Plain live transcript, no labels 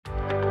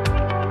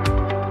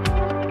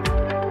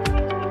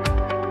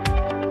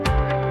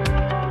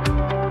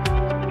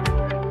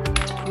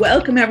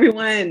Welcome,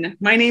 everyone.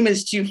 My name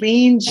is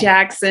Julene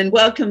Jackson.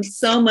 Welcome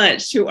so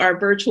much to our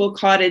virtual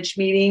cottage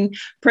meeting,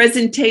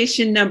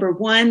 presentation number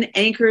 1,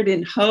 Anchored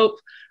in Hope,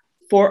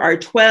 for our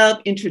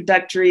 12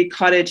 introductory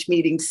cottage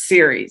meeting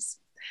series.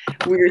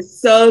 We're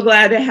so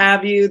glad to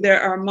have you.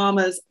 There are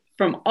mamas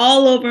from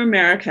all over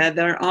America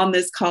that are on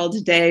this call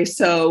today,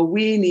 so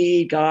we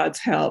need God's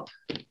help.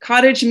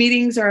 Cottage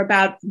meetings are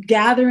about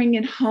gathering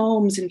in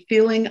homes and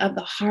feeling of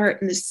the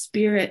heart and the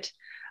spirit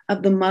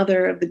of the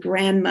mother, of the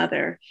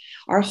grandmother.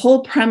 Our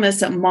whole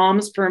premise at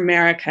Moms for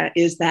America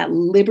is that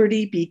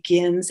liberty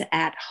begins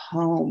at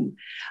home.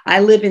 I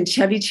live in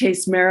Chevy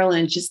Chase,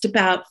 Maryland, just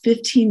about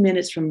 15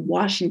 minutes from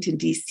Washington,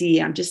 D.C.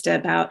 I'm just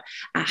about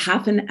a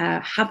half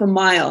a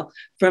mile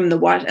from the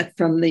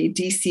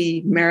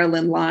DC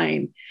Maryland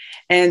line.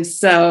 And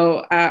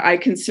so I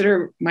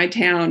consider my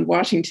town,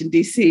 Washington,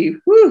 D.C.,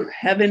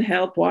 heaven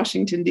help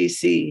Washington,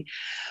 D.C.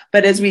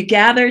 But as we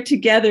gather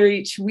together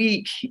each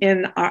week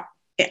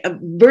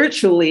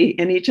virtually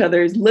in each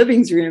other's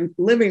living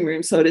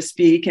room, so to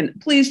speak. And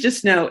please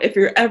just know, if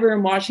you're ever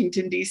in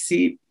Washington,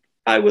 D.C.,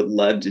 I would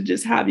love to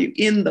just have you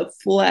in the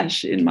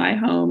flesh in my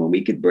home, and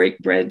we could break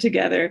bread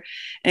together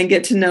and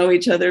get to know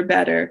each other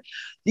better.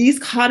 These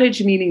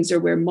cottage meetings are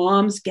where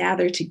moms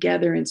gather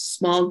together in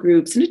small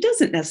groups, and it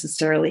doesn't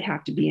necessarily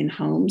have to be in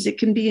homes. It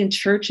can be in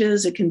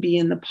churches, it can be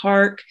in the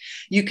park.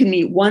 You can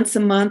meet once a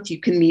month,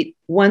 you can meet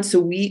once a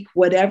week,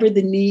 whatever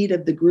the need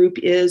of the group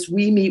is.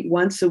 We meet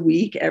once a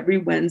week, every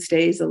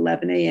Wednesdays,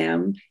 11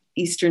 a.m.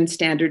 Eastern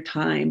Standard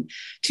Time,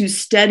 to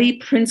study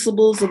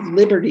principles of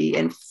liberty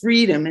and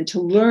freedom and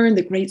to learn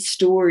the great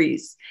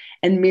stories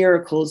and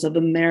miracles of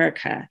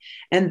America.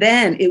 And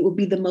then it will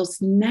be the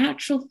most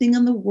natural thing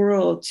in the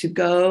world to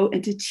go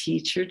and to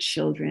teach your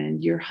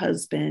children, your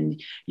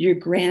husband, your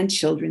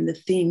grandchildren, the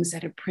things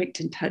that have pricked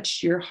and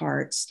touched your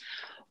hearts.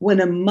 When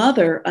a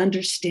mother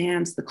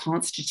understands the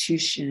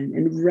Constitution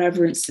and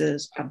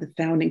reverences of the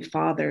founding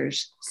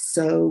fathers,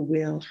 so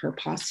will her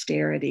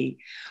posterity.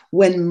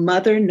 When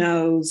mother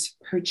knows,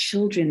 her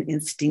children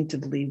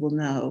instinctively will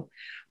know.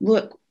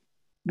 Look,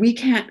 we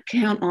can't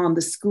count on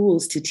the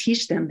schools to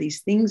teach them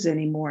these things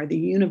anymore, the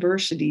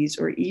universities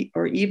or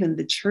even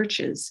the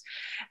churches.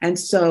 And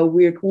so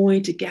we're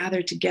going to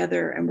gather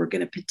together and we're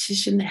going to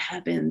petition the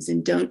heavens.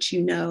 And don't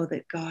you know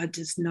that God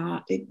does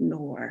not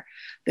ignore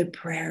the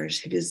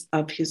prayers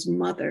of his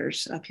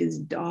mothers, of his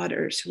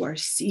daughters who are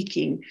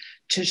seeking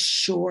to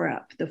shore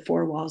up the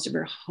four walls of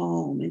her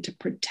home and to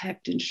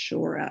protect and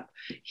shore up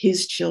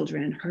his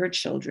children, her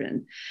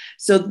children.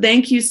 So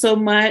thank you so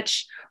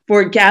much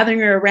for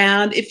gathering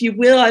around. If you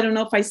will, I don't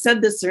know if I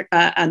said this or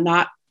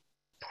not,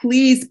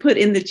 please put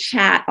in the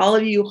chat. All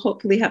of you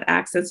hopefully have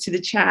access to the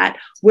chat,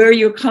 where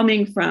you're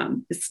coming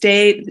from, the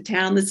state, the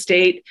town, the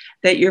state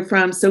that you're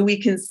from, so we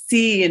can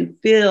see and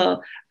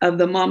feel of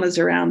the mamas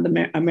around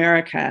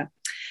America.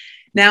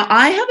 Now,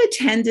 I have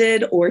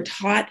attended or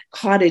taught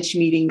cottage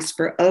meetings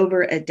for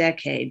over a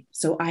decade,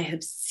 so I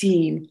have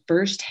seen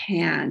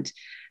firsthand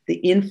the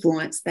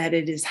influence that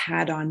it has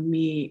had on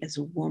me as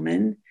a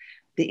woman,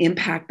 the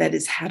impact that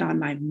it's had on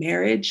my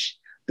marriage,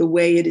 the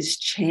way it has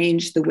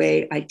changed the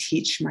way I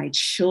teach my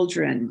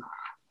children.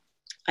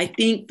 I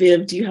think,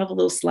 Viv, do you have a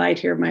little slide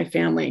here of my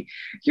family?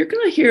 You're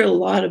going to hear a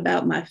lot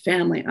about my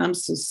family. I'm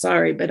so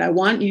sorry, but I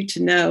want you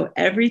to know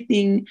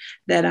everything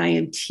that I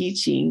am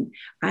teaching,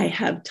 I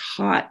have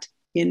taught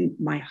in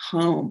my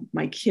home.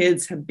 My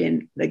kids have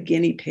been the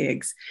guinea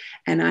pigs,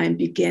 and I'm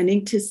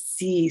beginning to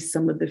see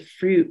some of the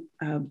fruit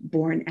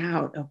born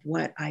out of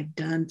what I've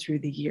done through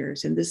the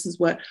years. And this is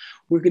what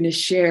we're going to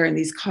share in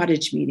these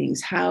cottage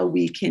meetings, how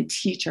we can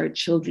teach our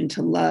children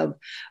to love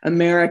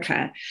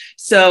America.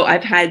 So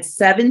I've had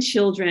 7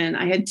 children.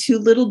 I had 2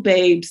 little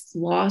babes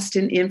lost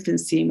in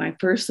infancy. My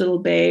first little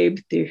babe,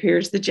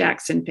 here's the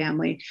Jackson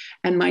family,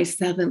 and my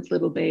 7th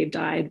little babe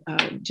died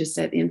just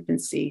at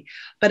infancy.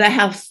 But I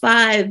have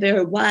 5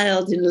 very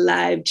wild and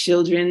alive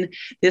children.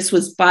 This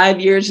was 5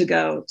 years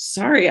ago.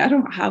 Sorry, I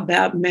don't have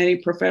that many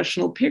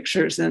professional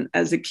pictures. And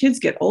as the kids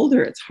get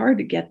older, it's hard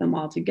to get them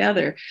all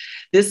together.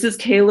 This is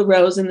Kayla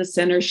Rose in the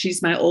center.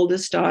 She's my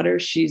oldest daughter.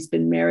 She's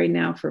been married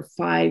now for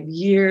 5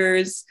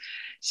 years.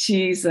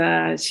 She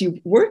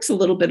works a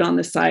little bit on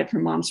the side for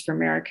Moms for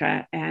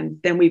America. And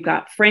then we've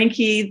got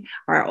Frankie,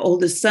 our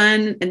oldest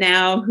son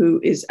now,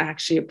 who is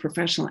actually a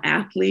professional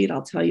athlete.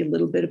 I'll tell you a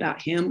little bit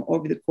about him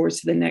over the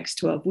course of the next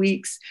 12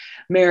 weeks.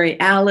 Mary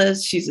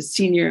Alice, she's a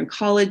senior in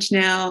college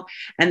now.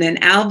 And then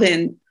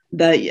Alvin,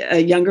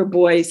 the younger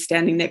boy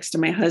standing next to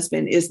my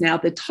husband, is now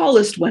the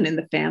tallest one in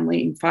the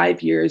family. In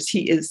 5 years,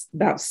 he is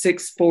about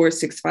 6'4",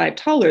 6'5",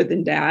 taller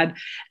than dad.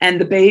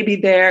 And the baby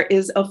there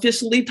is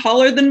officially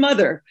taller than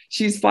mother.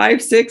 She's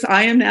 5'6".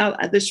 I am now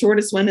the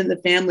shortest one in the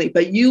family.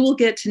 But you will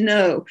get to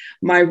know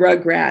my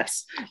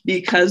rugrats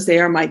because they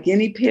are my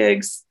guinea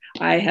pigs,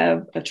 I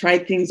have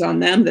tried things on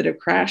them that have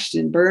crashed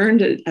and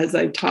burned as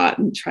I've taught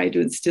and tried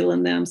to instill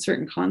in them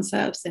certain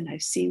concepts. And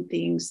I've seen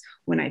things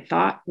when I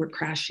thought were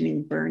crashing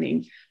and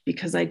burning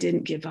because I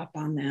didn't give up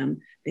on them.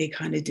 They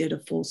kind of did a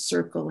full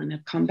circle and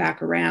have come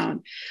back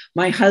around.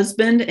 My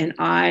husband and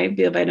I,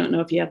 Viv, I don't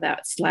know if you have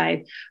that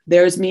slide.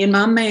 There's me and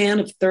my man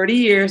of 30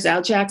 years,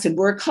 Al Jackson.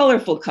 We're a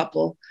colorful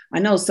couple. I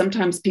know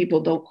sometimes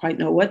people don't quite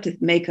know what to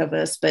make of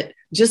us, but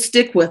just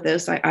stick with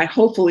us. I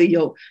hopefully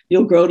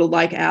you'll grow to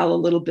like Al a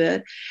little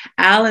bit.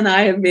 Al and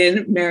I have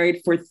been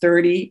married for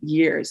 30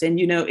 years, and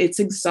it's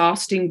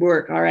exhausting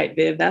work. All right,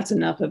 Viv, that's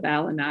enough of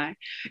Al and I.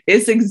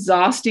 It's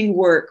exhausting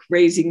work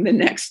raising the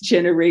next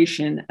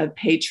generation of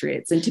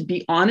patriots. And to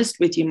be honest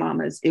with you,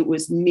 mamas, it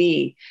was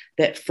me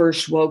that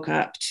first woke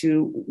up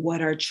to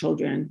what our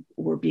children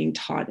were being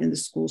taught in the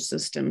school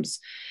systems.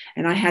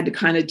 And I had to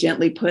kind of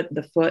gently put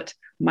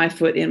my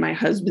foot in my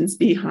husband's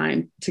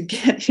behind to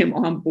get him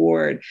on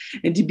board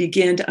and to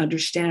begin to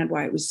understand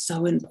why it was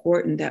so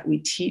important that we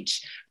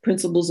teach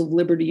principles of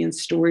liberty and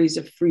stories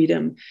of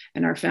freedom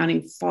and our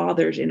founding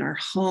fathers in our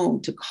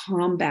home to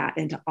combat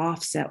and to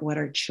offset what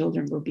our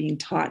children were being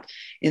taught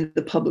in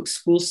the public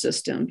school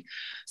system.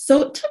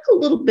 So it took a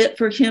little bit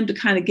for him to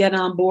kind of get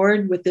on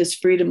board with this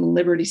freedom and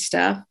liberty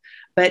stuff,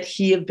 but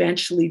he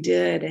eventually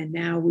did. And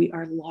now we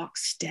are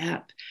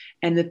lockstep.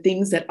 And the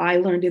things that I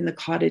learned in the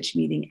cottage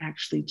meeting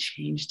actually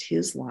changed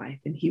his life.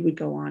 And he would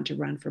go on to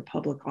run for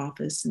public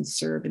office and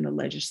serve in the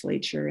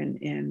legislature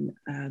in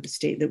the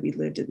state that we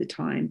lived at the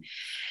time.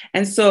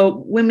 And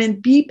so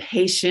women, be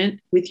patient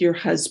with your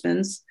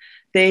husbands.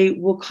 They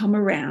will come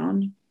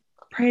around.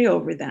 Pray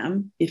over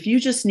them. If you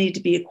just need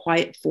to be a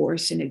quiet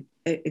force and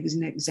as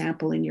an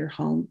example in your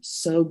home,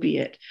 so be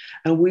it.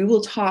 And we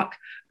will talk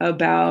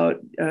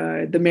about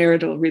the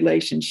marital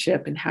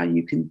relationship and how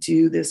you can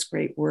do this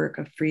great work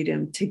of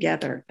freedom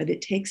together, but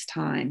it takes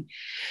time.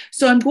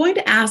 So I'm going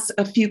to ask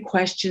a few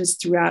questions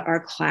throughout our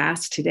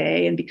class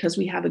today. And because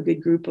we have a good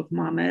group of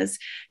mamas,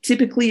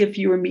 typically if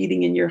you were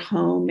meeting in your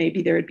home,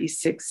 maybe there would be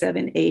 6,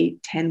 7,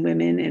 8, 10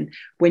 women. And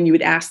when you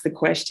would ask the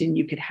question,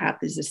 you could have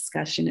this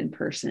discussion in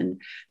person.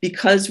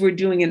 Because we're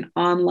doing an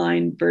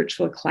online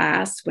virtual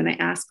class, when I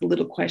ask a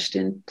little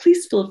question,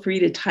 please feel free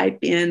to type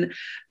in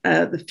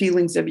the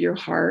feelings of your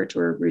heart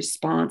or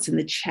response in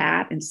the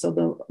chat. And so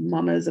the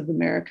Mamas of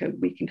America,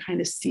 we can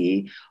kind of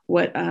see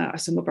what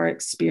some of our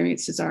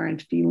experiences are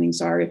and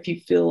feelings are if you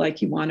feel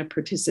like you want to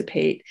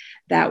participate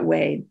that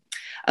way.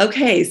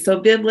 Okay, so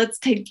Viv, let's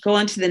go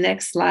on to the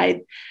next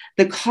slide.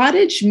 The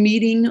Cottage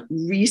Meeting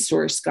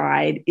Resource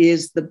Guide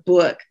is the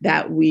book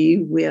that we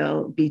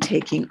will be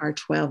taking our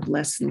 12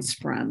 lessons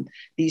from,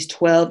 these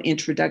 12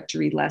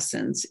 introductory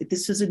lessons.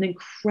 This is an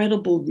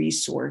incredible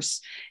resource.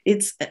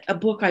 It's a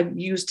book I've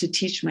used to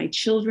teach my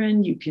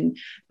children. You can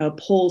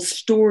pull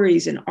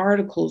stories and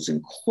articles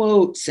and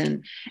quotes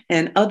and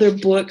other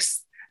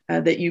books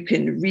that you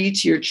can read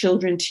to your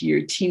children, to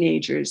your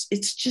teenagers.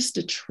 It's just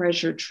a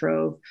treasure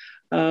trove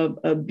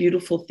of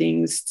beautiful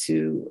things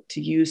to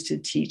use to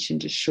teach and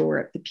to shore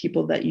up the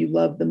people that you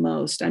love the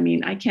most. I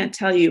mean, I can't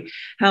tell you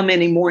how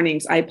many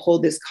mornings I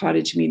pulled this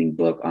Cottage Meeting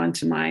book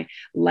onto my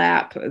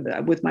lap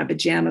with my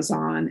pajamas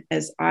on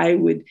as I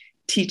would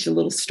teach a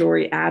little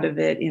story out of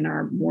it in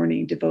our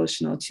morning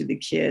devotional to the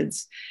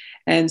kids.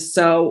 And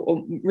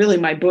so really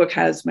my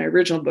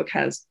original book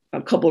has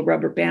a couple of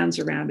rubber bands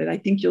around it. I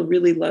think you'll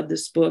really love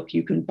this book.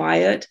 You can buy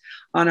it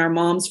on our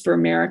Moms for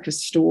America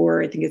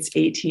store. I think it's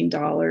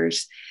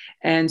 $18.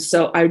 And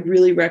so I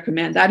really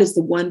recommend, that is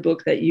the one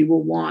book that you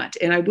will want.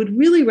 And I would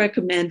really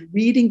recommend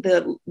reading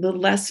the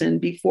lesson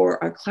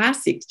before our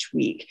class each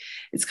week.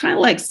 It's kind of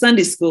like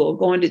Sunday school,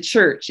 going to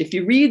church. If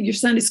you read your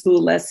Sunday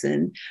school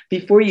lesson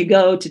before you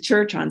go to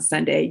church on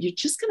Sunday, you're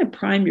just going to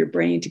prime your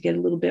brain to get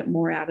a little bit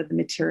more out of the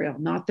material.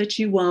 Not that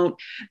you won't,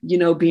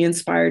 be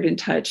inspired and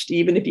touched,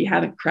 even if you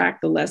haven't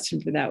cracked the lesson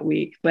for that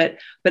week. But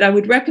I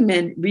would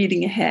recommend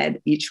reading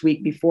ahead each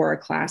week before our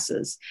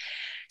classes.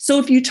 So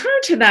if you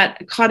turn to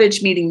that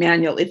Cottage Meeting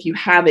Manual, if you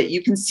have it,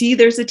 you can see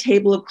there's a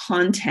table of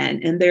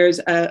content and there's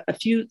a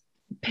few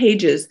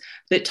pages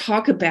that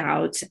talk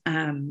about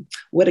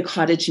what a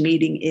cottage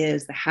meeting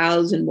is, the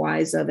hows and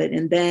whys of it.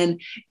 And then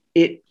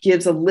it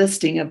gives a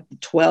listing of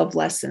 12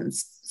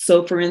 lessons.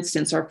 So for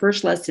instance, our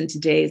first lesson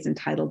today is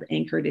entitled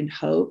Anchored in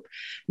Hope.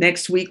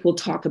 Next week, we'll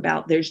talk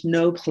about there's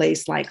no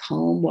place like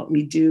home. What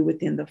we do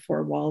within the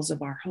four walls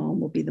of our home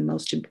will be the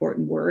most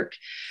important work.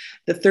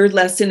 The third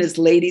lesson is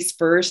Ladies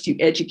First. You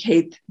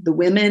educate the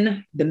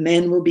women, the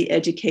men will be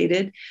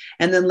educated.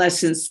 And then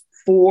lessons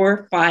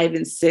 4, 5,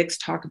 and 6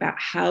 talk about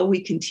how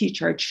we can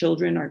teach our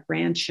children, our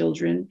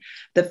grandchildren,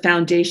 the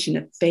foundation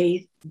of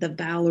faith, the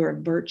valor of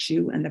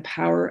virtue and the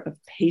power of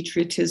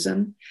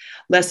patriotism.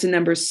 Lesson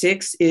number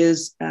 7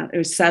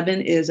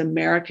 is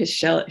America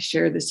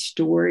Share the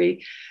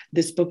Story.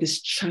 This book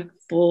is chock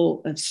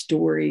full of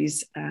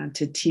stories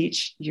to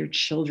teach your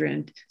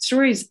children.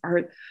 Stories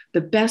are the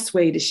best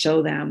way to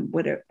show them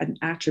what an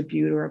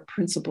attribute or a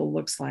principle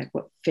looks like,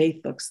 what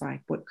faith looks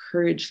like, what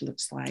courage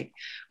looks like,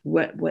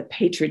 what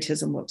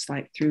patriotism looks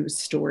like through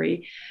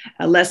story.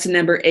 Lesson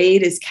number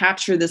 8 is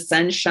Capture the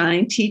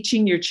Sunshine,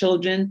 teaching your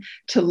children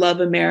to love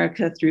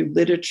America through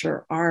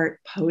literature, art,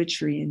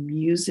 poetry, and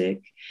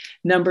music.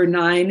 Number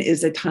 9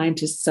 is A Time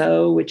to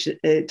Sew, which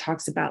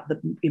talks about the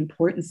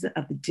importance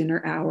of the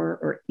dinner hour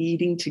or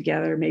eating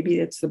together. Maybe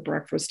it's the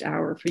breakfast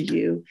hour for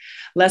you.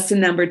 Lesson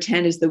number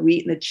 10 is The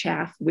Wheat and the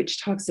Chaff, which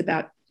talks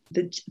about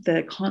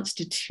the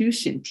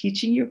Constitution,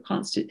 teaching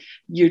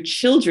your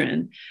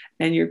children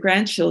and your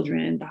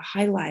grandchildren the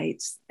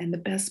highlights and the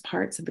best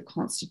parts of the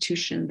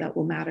Constitution that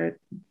will matter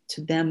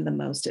to them the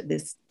most at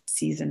this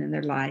season in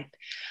their life.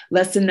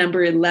 Lesson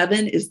number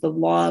 11 is The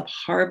Law of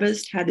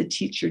Harvest, how to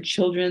teach your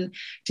children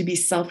to be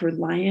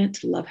self-reliant,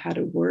 to love how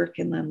to work.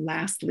 And then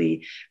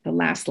lastly, the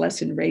last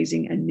lesson,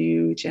 Raising a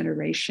New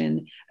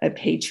Generation of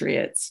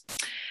Patriots.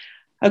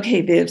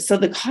 Okay, Viv, so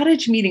the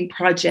Cottage Meeting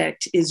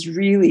Project is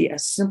really a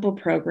simple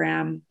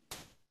program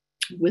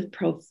with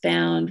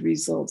profound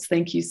results.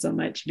 Thank you so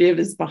much. Viv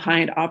is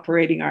behind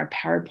operating our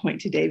PowerPoint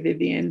today.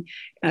 Vivian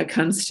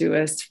comes to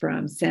us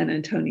from San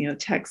Antonio,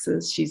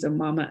 Texas. She's a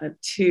mama of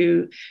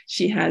 2.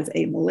 She has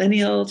a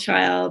millennial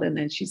child, and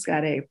then she's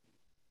got a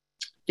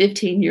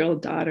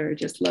 15-year-old daughter.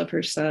 Just love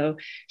her so.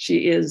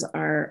 She is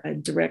our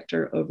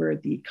director over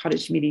the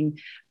Cottage Meeting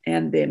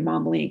and the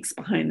Mom Links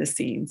behind the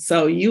scenes.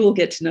 So you will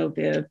get to know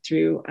Viv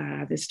through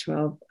this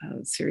 12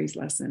 series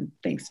lesson.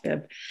 Thanks,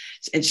 Viv.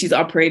 And she's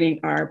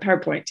operating our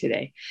PowerPoint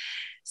today.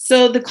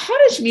 So the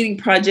Cottage Meeting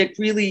Project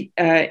really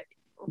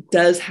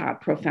does have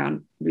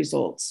profound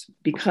results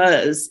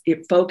because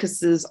it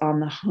focuses on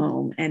the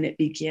home, and it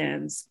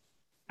begins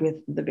with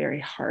the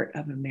very heart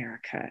of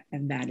America,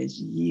 and that is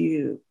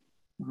you,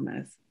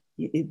 mamas.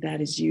 That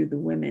is you, the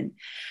women.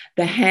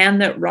 The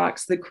hand that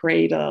rocks the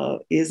cradle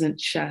isn't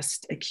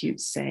just a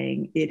cute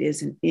saying. It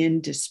is an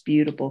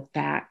indisputable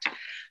fact.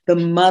 The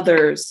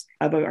mothers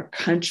of our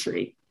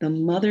country,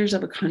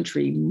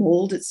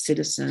 mold its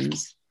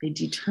citizens. They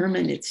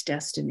determine its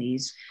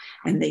destinies,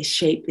 and they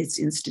shape its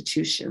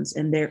institutions.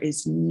 And there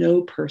is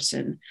no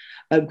person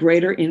of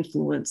greater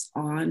influence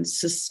on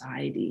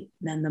society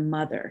than the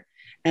mother.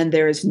 And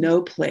there is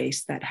no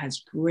place that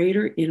has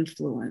greater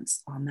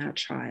influence on that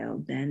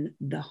child than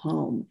the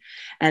home.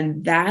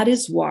 And that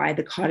is why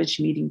the Cottage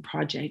Meeting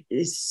Project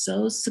is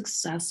so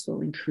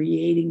successful in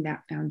creating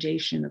that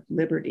foundation of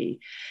liberty.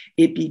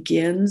 It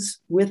begins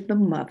with the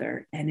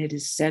mother, and it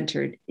is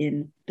centered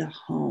in the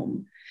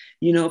home.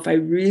 You know, if I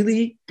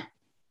really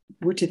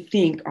were to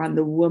think on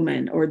the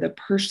woman or the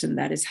person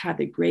that has had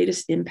the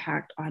greatest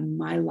impact on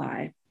my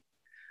life,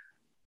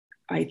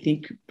 I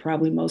think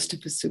probably most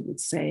of us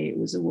would say it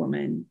was a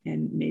woman,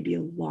 and maybe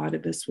a lot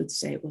of us would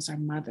say it was our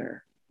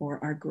mother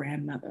or our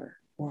grandmother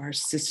or our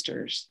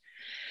sisters.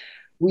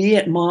 We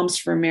at Moms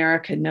for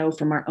America know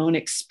from our own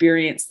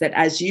experience that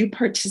as you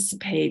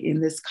participate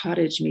in this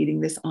cottage meeting,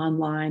 this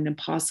online, and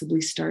possibly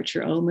start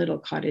your own little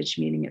cottage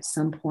meeting at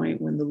some point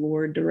when the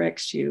Lord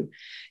directs you,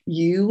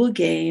 you will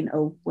gain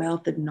a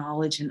wealth of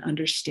knowledge and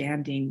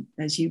understanding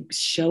as you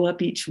show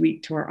up each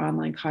week to our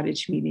online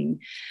cottage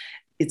meeting.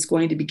 It's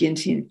going to begin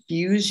to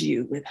infuse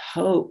you with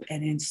hope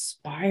and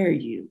inspire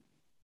you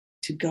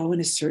to go in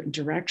a certain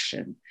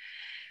direction.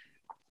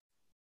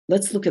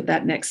 Let's look at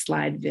that next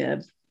slide,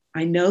 Viv.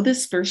 I know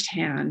this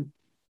firsthand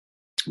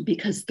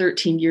because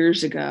 13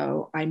 years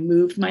ago, I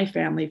moved my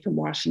family from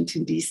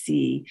Washington,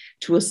 D.C.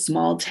 to a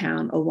small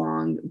town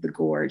along the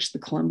gorge, the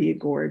Columbia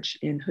Gorge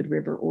in Hood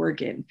River,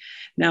 Oregon.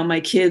 Now,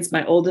 my kids,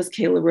 my oldest,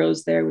 Kayla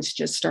Rose, there was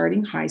just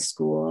starting high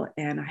school,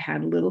 and I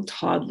had a little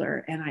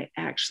toddler, and I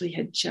actually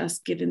had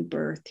just given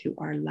birth to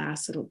our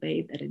last little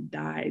babe that had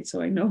died.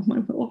 So I know my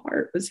little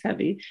heart was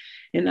heavy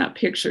in that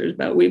picture,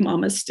 but we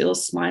mamas still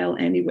smile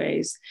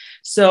anyways.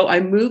 So I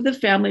moved the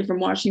family from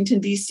Washington,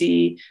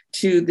 D.C.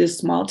 to this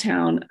small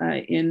town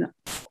in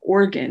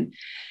Oregon.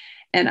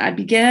 And I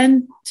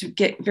began to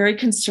get very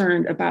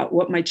concerned about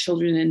what my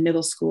children in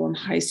middle school and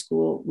high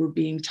school were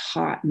being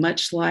taught,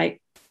 much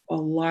like a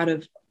lot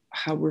of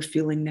how we're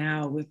feeling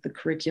now with the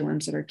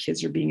curriculums that our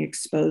kids are being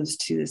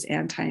exposed to, this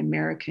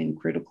anti-American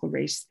critical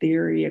race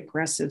theory,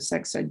 aggressive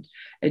sex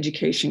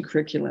education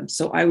curriculum.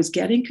 So I was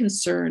getting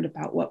concerned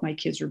about what my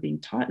kids were being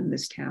taught in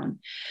this town.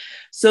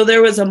 So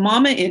there was a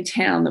mama in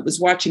town that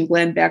was watching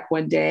Glenn Beck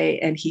one day,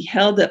 and he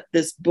held up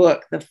this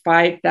book, The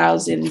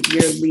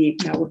 5,000-Year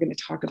Leap. Now we're going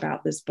to talk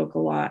about this book a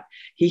lot.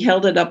 He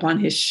held it up on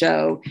his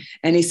show,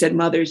 and he said,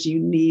 mothers,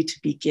 you need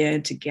to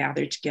begin to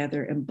gather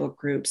together in book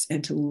groups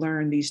and to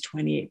learn these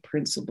 28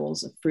 principles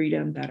principles of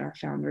freedom that our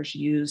founders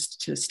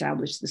used to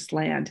establish this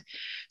land.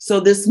 So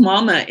this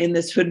mama in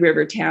this Hood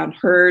River town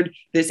heard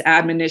this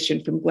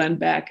admonition from Glenn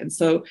Beck. And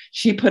so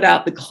she put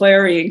out the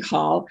clarion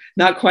call,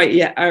 not quite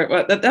yet,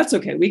 that's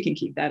okay, we can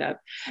keep that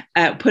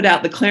up, put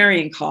out the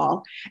clarion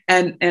call.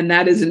 And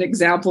that is an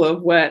example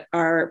of what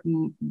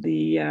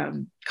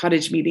the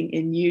cottage meeting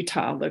in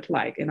Utah looked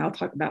like. And I'll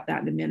talk about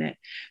that in a minute.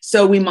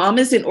 So we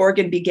mamas in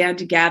Oregon began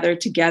to gather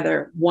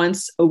together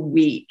once a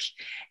week.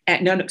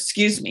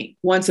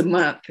 Once a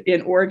month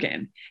in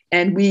Oregon.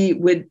 And we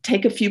would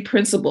take a few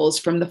principles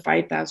from the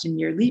 5,000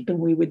 year leap and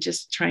we would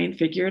just try and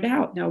figure it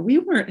out. Now, we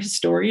weren't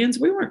historians,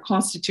 we weren't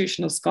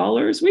constitutional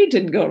scholars, we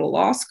didn't go to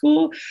law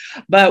school,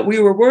 but we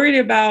were worried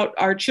about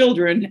our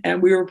children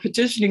and we were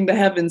petitioning the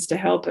heavens to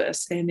help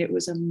us. And it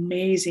was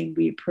amazing.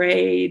 We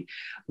prayed,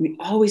 we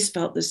always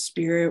felt the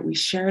Spirit, we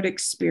shared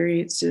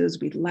experiences,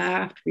 we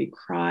laughed, we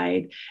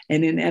cried,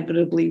 and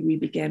inevitably we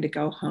began to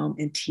go home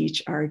and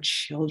teach our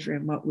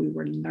children what we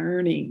were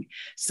learning.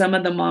 Some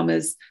of the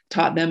mamas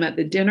taught them at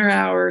the dinner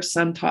hour,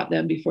 some taught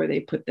them before they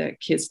put the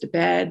kids to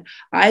bed.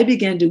 I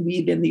began to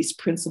weave in these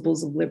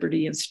principles of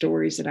liberty and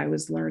stories that I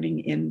was learning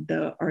in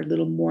our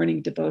little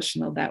morning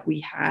devotional that we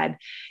had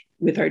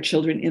with our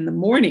children in the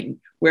morning,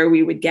 where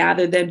we would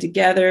gather them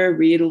together,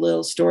 read a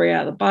little story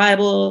out of the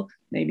Bible,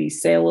 maybe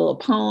say a little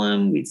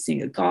poem, we'd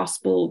sing a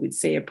gospel, we'd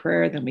say a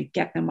prayer, then we'd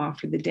get them off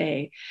for the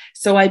day.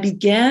 So I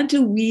began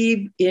to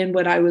weave in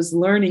what I was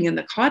learning in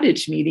the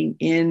cottage meeting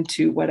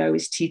into what I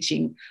was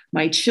teaching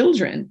my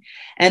children.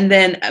 And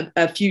then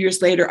a few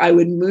years later, I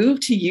would move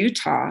to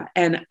Utah.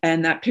 And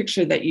that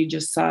picture that you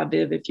just saw,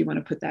 Viv, if you want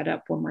to put that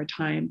up one more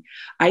time,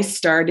 I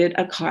started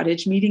a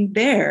cottage meeting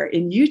there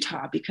in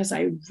Utah because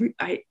I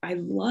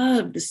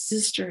love the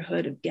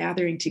sisterhood of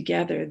gathering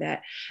together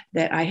that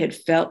I had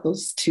felt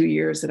those 2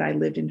 years that I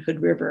lived in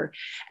Hood River.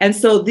 And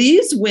so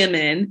these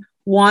women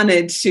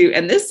wanted to,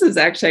 and this is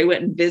actually, I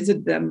went and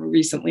visited them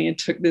recently and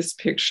took this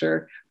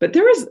picture, but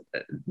there was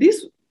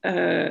these,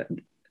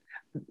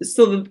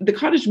 so the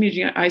cottage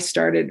meeting I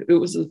started, it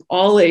was of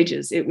all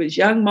ages. It was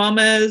young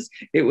mamas,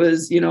 it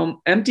was,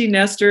 empty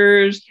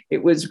nesters,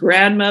 it was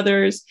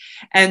grandmothers.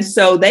 And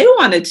so they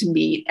wanted to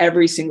meet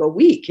every single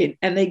week.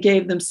 And they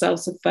gave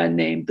themselves a fun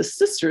name, the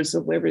Sisters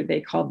of Liberty,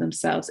 they called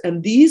themselves.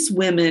 And these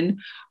women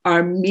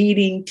are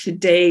meeting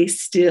today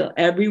still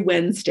every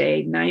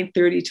Wednesday,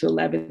 9:30 to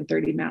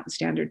 11:30 Mountain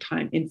Standard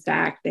Time. In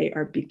fact, they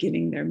are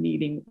beginning their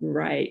meeting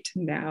right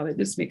now. It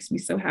just makes me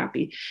so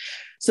happy.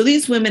 So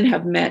these women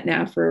have met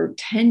now for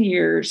 10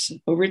 years,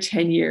 over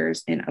 10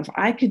 years. And if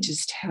I could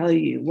just tell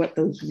you what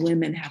those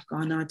women have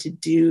gone on to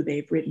do,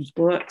 they've written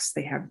books,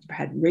 they have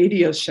had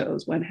radio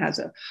shows, one has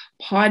a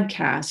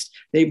podcast,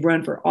 they've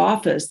run for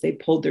office, they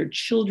pulled their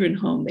children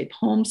home, they've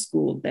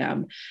homeschooled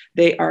them,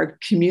 they are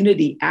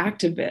community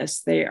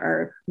activists, they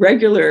are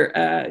regular,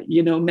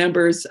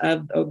 members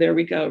of,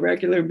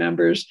 regular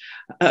members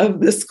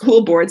of the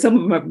school board. Some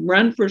of them have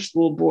run for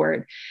school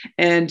board.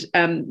 And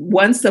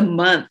once a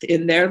month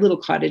in their little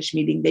cottage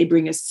meeting, they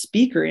bring a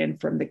speaker in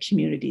from the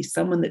community,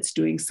 someone that's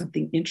doing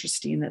something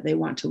interesting that they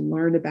want to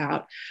learn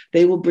about.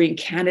 They will bring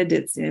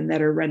candidates in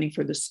that are running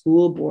for the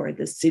school board,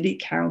 the city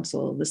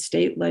council, the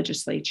state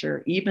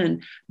legislature,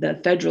 even the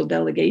federal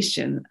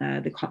delegation,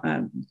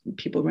 the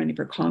people running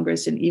for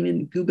Congress, and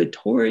even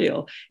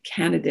gubernatorial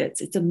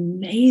candidates. It's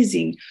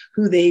amazing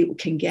who they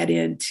can get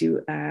in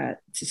to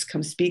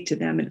come speak to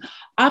them. And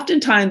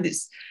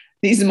oftentimes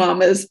these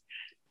mamas,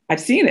 I've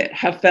seen it,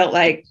 have felt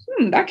like,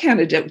 that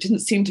candidate didn't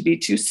seem to be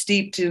too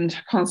steeped in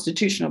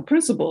constitutional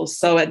principles.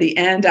 So at the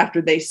end, after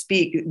they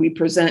speak, we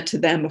present to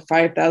them a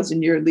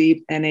 5,000 year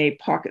leap and a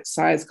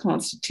pocket-sized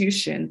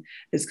constitution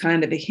as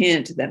kind of a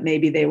hint that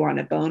maybe they want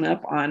to bone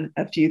up on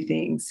a few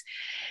things.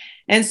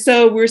 And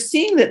so we're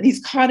seeing that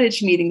these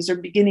cottage meetings are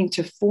beginning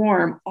to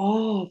form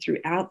all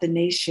throughout the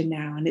nation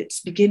now, and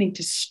it's beginning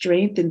to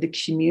strengthen the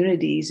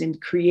communities.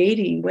 And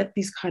creating what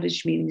these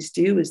cottage meetings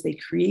do is they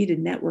create a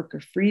network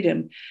of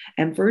freedom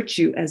and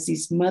virtue as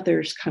these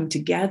mothers come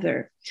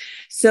together.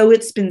 So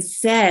it's been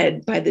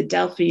said by the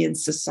Delphian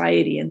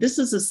Society, and this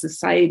is a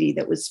society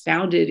that was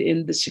founded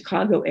in the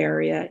Chicago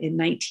area in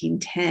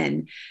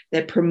 1910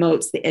 that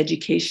promotes the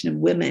education of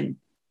women.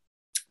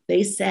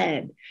 They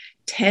said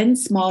 10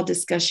 small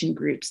discussion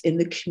groups in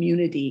the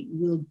community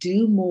will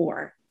do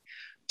more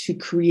to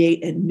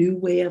create a new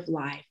way of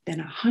life than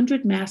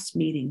 100 mass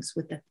meetings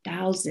with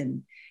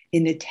 1,000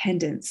 in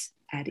attendance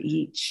at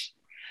each.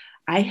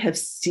 I have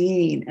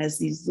seen as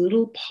these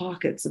little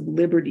pockets of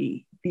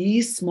liberty,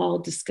 these small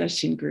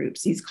discussion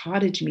groups, these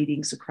cottage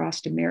meetings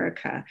across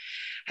America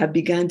have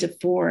begun to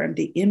form,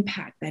 the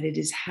impact that it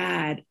has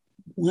had,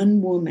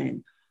 one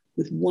woman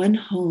with one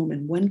home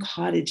and one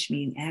cottage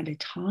meeting at a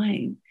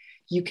time.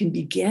 You can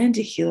begin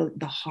to heal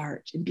the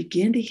heart and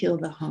begin to heal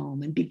the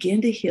home and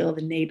begin to heal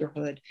the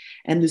neighborhood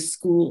and the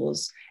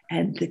schools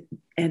and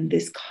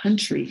this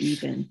country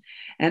even.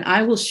 And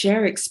I will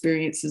share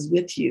experiences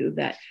with you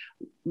that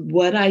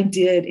what I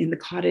did in the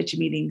cottage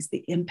meetings,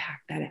 the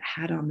impact that it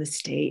had on the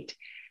state.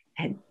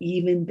 and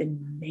even the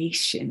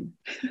nation.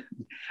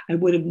 I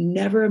would have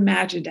never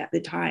imagined at the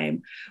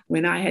time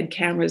when I had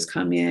cameras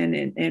come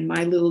in and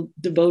my little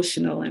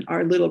devotional and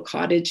our little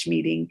cottage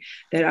meeting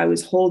that I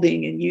was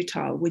holding in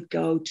Utah would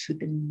go to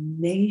the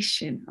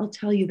nation. I'll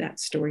tell you that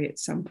story at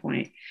some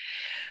point.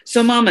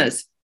 So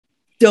mamas,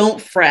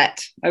 don't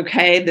fret,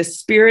 okay? The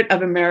spirit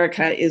of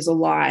America is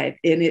alive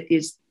and it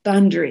is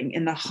thundering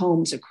in the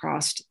homes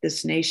across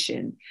this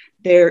nation.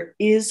 There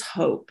is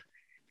hope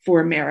for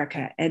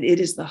America, and it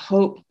is the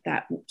hope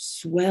that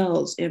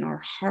swells in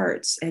our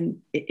hearts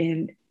and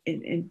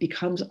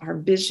becomes our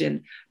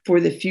vision for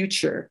the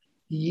future.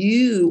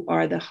 You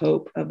are the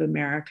hope of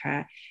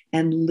America,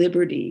 and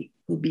liberty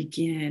will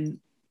begin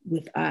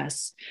with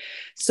us.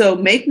 So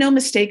make no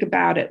mistake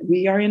about it.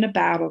 We are in a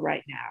battle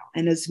right now.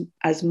 And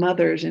as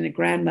mothers and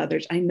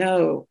grandmothers, I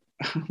know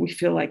we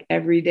feel like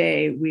every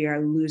day we are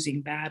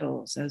losing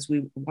battles as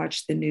we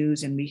watch the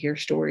news and we hear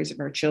stories of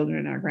our children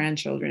and our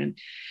grandchildren.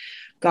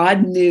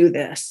 God knew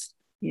this,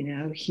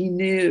 he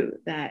knew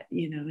that,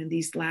 in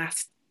these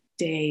last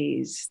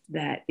days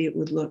that it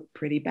would look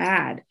pretty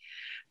bad.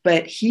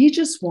 But he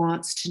just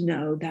wants to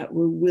know that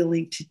we're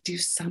willing to do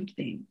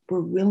something.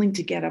 We're willing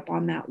to get up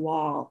on that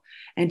wall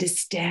and to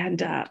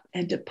stand up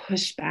and to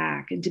push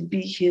back and to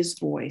be his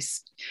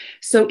voice.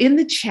 So in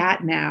the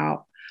chat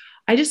now,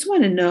 I just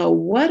want to know,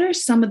 what are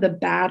some of the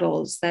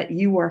battles that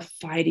you are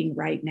fighting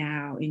right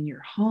now in your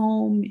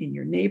home, in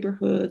your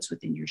neighborhoods,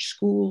 within your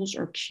schools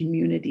or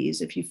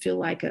communities? If you feel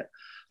like it,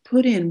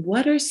 put in,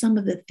 what are some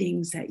of the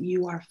things that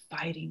you are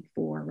fighting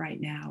for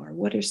right now? Or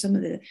what are some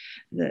of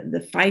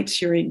the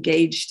fights you're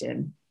engaged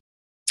in?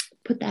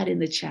 Put that in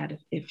the chat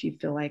if you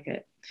feel like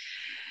it.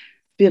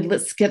 Viv,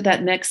 let's get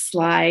that next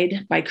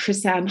slide by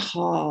Chrisanne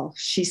Hall.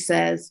 She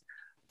says,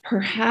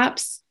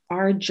 perhaps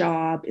our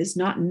job is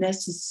not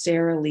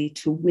necessarily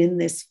to win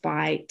this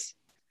fight,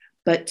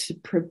 but to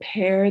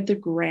prepare the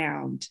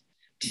ground,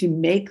 to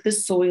make the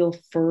soil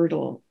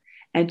fertile,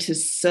 and to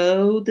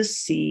sow the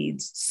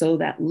seeds so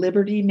that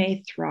liberty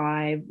may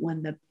thrive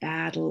when the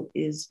battle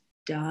is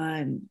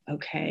done.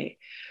 Okay.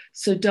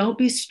 So don't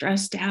be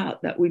stressed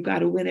out that we've got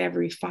to win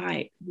every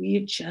fight.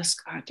 We've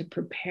just got to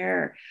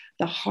prepare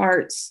the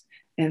hearts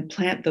and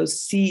plant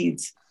those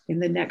seeds in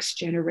the next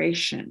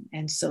generation.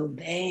 And so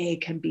they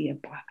can be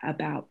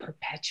about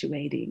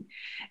perpetuating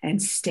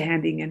and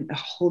standing and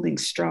holding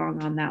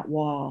strong on that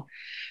wall.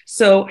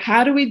 So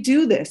how do we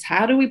do this?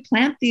 How do we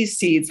plant these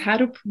seeds? How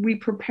do we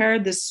prepare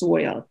the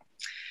soil?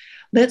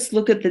 Let's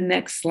look at the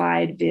next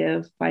slide,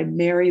 Viv, by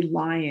Mary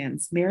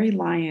Lyons. Mary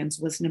Lyons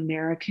was an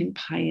American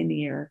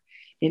pioneer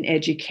in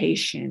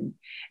education.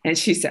 And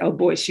she said, oh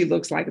boy, she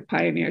looks like a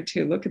pioneer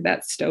too. Look at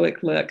that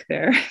stoic look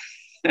there.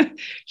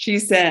 She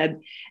said,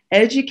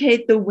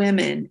 educate the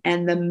women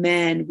and the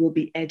men will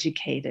be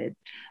educated.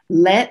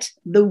 Let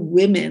the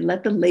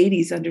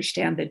ladies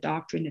understand the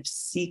doctrine of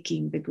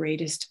seeking the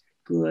greatest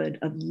good,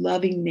 of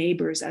loving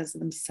neighbors as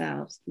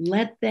themselves.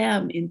 Let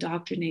them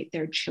indoctrinate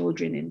their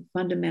children in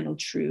fundamental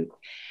truth,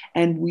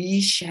 and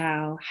we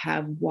shall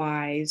have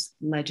wise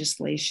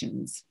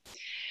legislations.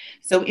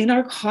 So in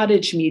our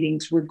cottage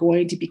meetings, we're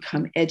going to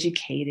become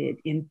educated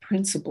in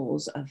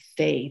principles of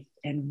faith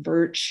and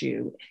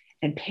virtue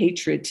and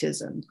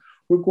patriotism.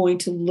 We're going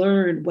to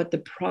learn what the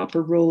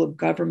proper role of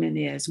government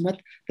is and what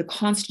the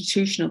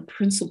constitutional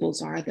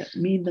principles are that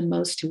mean the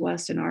most to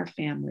us and our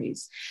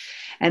families.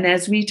 And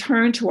as we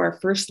turn to our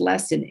first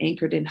lesson,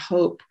 Anchored in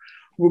Hope,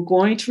 we're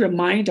going to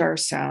remind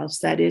ourselves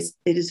that it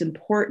is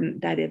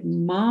important that if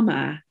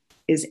Mama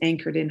is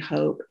anchored in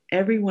hope,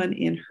 everyone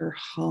in her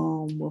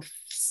home will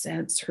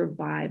sense her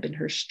vibe and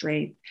her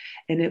strength,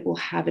 and it will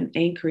have an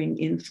anchoring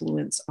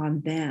influence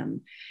on them.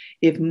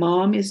 If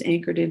Mom is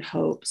anchored in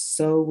hope,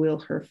 so will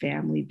her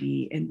family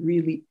be, and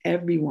really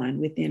everyone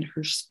within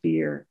her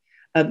sphere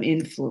of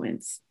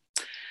influence.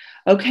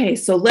 Okay,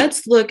 so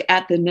let's look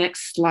at the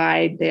next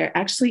slide there.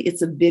 Actually,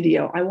 it's a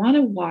video. I want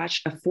to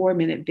watch a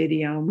 4-minute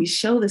video, and we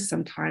show this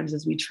sometimes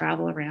as we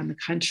travel around the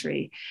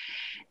country.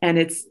 And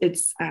let's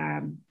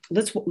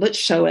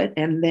show it,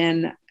 and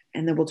then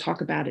we'll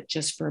talk about it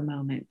just for a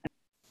moment.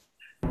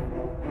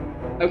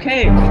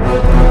 Okay.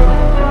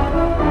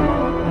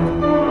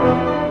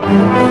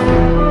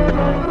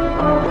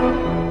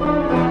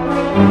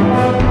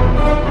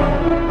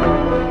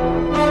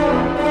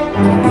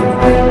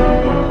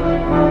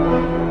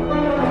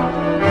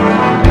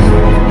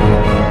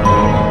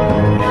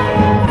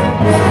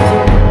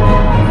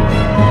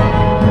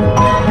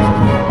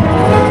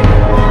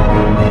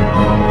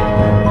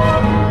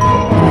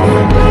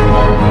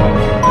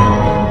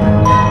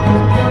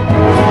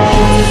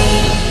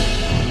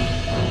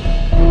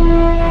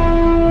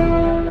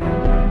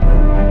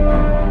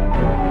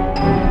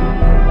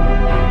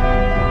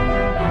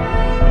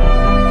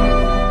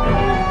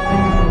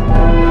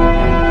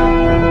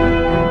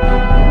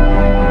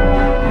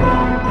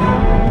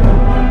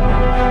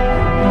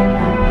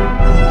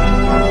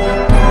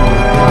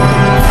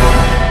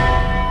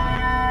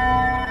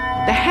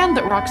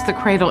 The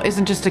cradle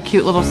isn't just a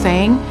cute little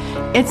saying,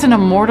 it's an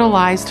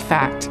immortalized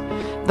fact.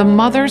 The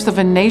mothers of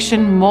a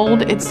nation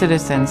mold its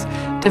citizens,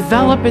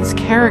 develop its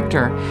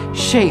character,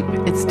 shape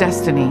its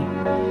destiny.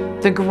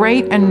 The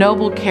great and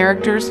noble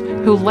characters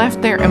who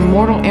left their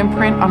immortal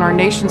imprint on our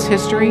nation's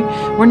history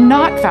were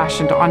not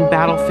fashioned on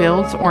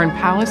battlefields or in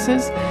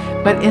palaces,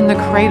 but in the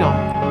cradle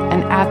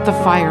and at the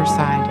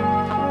fireside.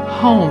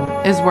 Home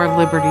is where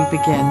liberty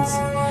begins.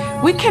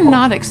 We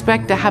cannot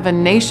expect to have a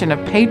nation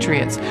of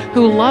patriots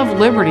who love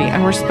liberty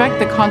and respect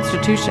the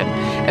Constitution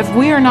if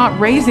we are not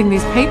raising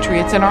these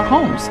patriots in our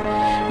homes.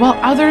 While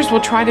others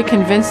will try to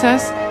convince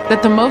us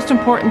that the most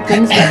important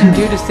things we can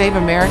do to save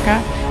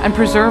America and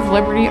preserve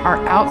liberty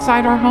are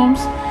outside our homes,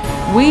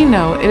 we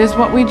know it is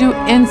what we do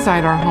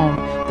inside our home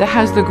that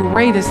has the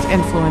greatest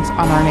influence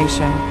on our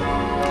nation.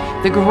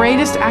 The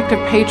greatest act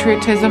of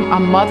patriotism a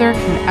mother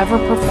can ever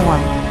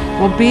perform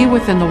will be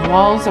within the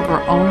walls of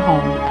her own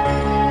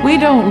home. We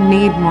don't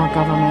need more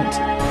government.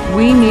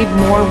 We need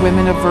more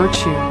women of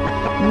virtue,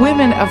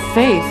 women of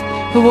faith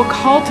who will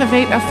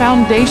cultivate a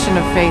foundation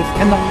of faith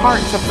in the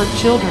hearts of her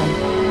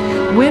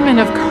children, women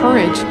of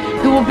courage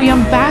who will be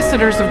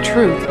ambassadors of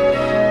truth,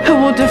 who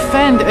will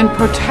defend and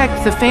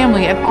protect the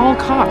family at all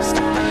cost.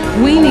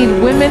 We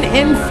need women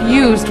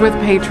infused with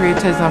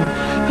patriotism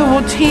who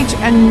will teach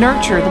and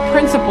nurture the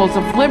principles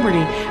of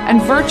liberty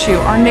and virtue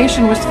our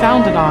nation was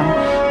founded on.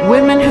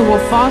 Women who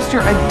will foster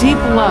a deep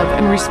love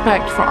and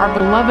respect for our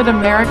beloved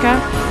America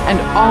and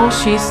all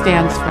she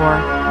stands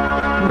for.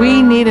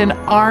 We need an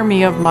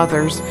army of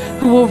mothers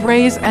who will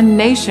raise a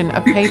nation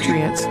of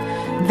patriots.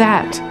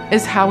 That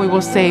is how we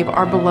will save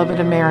our beloved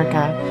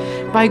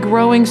America, by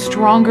growing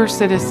stronger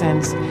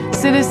citizens,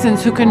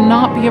 citizens who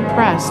cannot be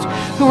oppressed,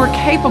 who are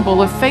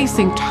capable of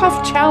facing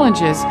tough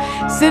challenges,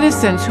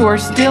 citizens who are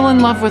still in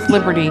love with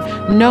liberty,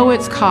 know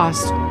its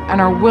cost, and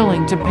are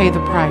willing to pay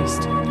the price.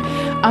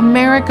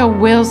 America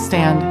will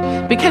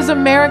stand because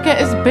America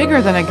is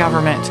bigger than a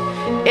government.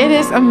 It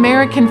is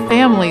American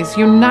families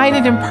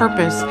united in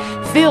purpose,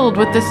 filled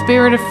with the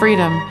spirit of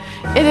freedom.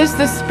 It is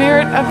the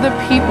spirit of the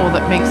people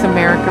that makes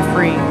America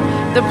free.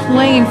 The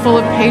plane full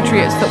of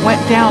patriots that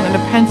went down in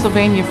a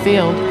Pennsylvania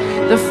field.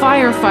 The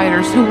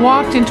firefighters who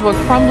walked into a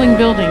crumbling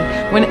building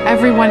when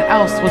everyone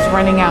else was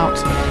running out.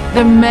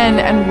 The men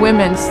and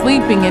women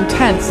sleeping in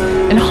tents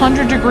in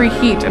 100-degree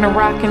heat in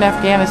Iraq and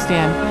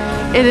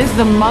Afghanistan. It is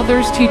the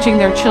mothers teaching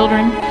their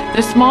children,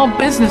 the small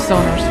business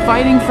owners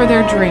fighting for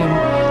their dream,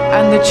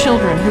 and the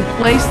children who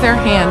place their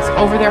hands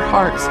over their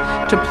hearts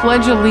to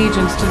pledge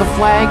allegiance to the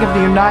flag of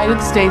the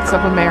United States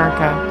of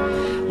America.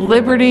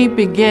 Liberty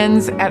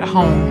begins at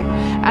home,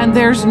 and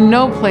there's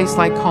no place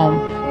like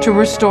home to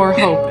restore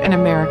hope in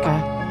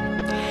America.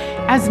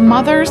 As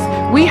mothers,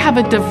 we have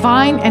a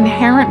divine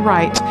inherent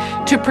right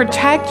to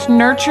protect,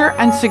 nurture,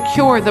 and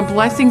secure the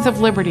blessings of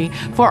liberty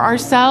for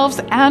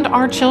ourselves and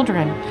our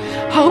children.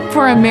 Hope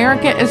for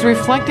America is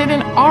reflected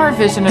in our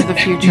vision of the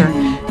future.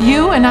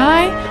 You and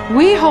I,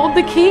 we hold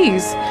the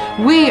keys.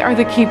 We are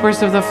the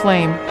keepers of the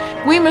flame.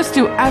 We must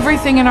do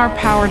everything in our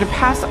power to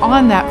pass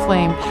on that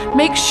flame,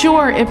 make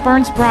sure it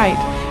burns bright,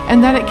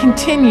 and that it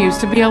continues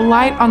to be a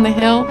light on the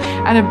hill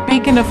and a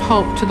beacon of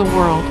hope to the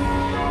world.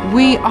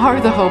 We are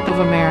the hope of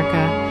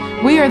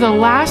America. We are the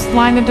last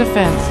line of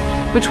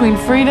defense between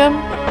freedom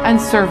and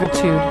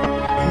servitude.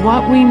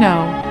 What we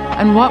know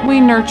and what we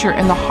nurture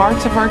in the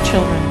hearts of our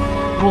children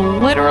will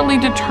literally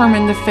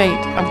determine the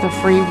fate of the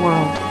free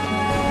world.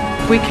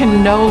 We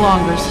can no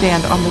longer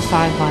stand on the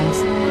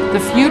sidelines. The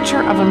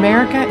future of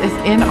America is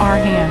in our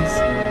hands.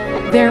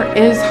 There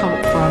is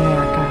hope for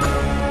America,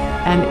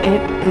 and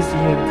it is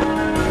you.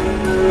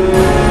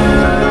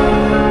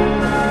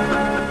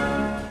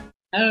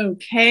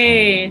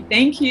 Okay,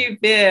 thank you,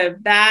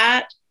 Viv.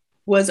 That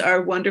was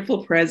our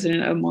wonderful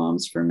president of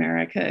Moms for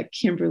America,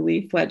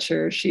 Kimberly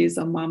Fletcher. She's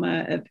a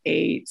mama of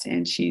 8,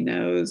 and she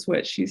knows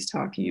what she's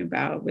talking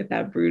about with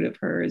that brood of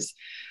hers.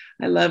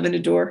 I love and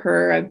adore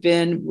her. I've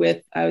been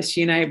with,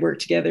 she and I have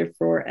worked together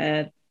for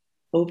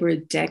over a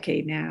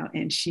decade now,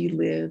 and she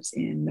lives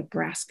in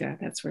Nebraska.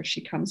 That's where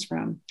she comes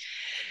from.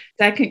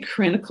 Second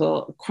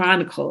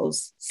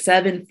Chronicles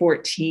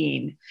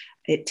 7:14.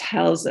 It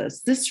tells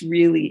us this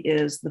really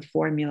is the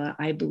formula,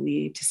 I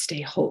believe, to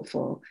stay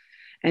hopeful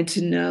and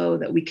to know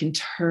that we can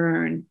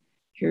turn.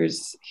 Here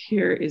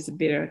is a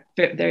bit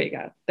of, there you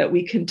go, that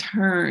we can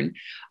turn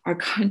our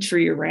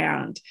country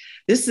around.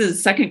 This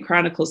is Second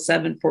Chronicles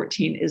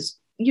 7:14 is,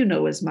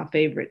 is my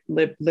favorite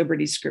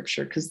liberty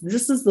scripture, because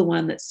this is the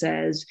one that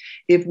says,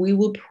 if we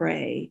will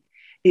pray,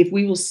 if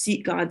we will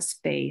seek God's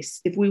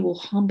face, if we will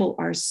humble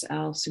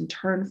ourselves and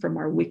turn from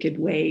our wicked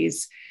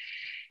ways.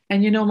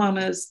 And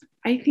mamas,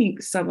 I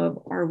think some of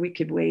our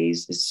wicked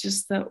ways is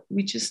just that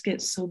we just get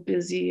so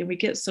busy and we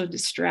get so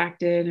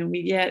distracted and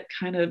we get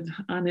kind of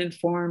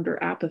uninformed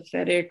or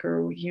apathetic,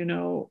 or,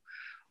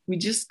 we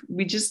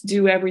just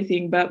do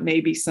everything but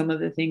maybe some of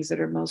the things that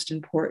are most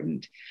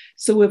important.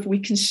 So if we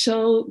can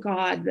show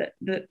God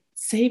that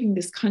saving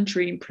this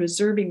country and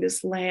preserving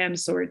this land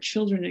so our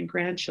children and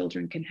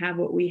grandchildren can have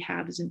what we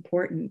have is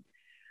important,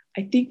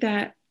 I think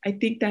that I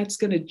think that's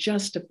going to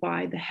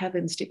justify the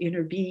heavens to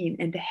intervene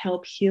and to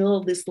help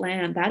heal this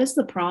land. That is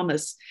the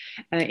promise.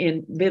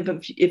 In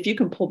Viv, if you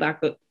can pull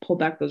back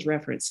those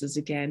references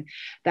again,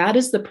 that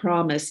is the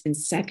promise in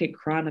 2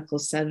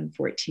 Chronicles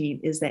 7:14,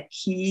 is that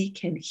he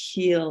can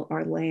heal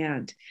our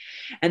land.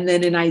 And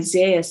then in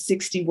Isaiah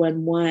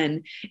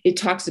 61:1, it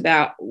talks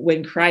about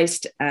when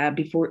Christ,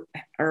 before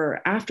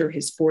or after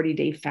his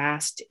 40-day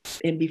fast,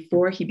 and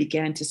before he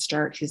began to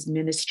start his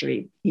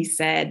ministry, he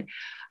said,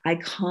 I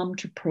come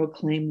to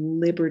proclaim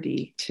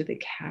liberty to the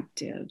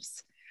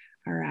captives.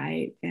 All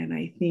right. And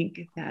I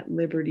think that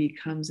liberty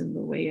comes in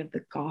the way of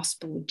the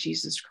gospel of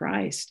Jesus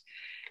Christ.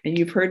 And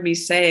you've heard me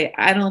say,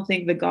 I don't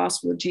think the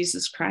gospel of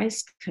Jesus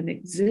Christ can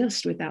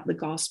exist without the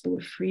gospel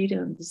of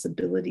freedom, this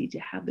ability to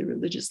have the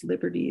religious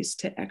liberties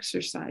to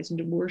exercise and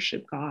to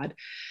worship God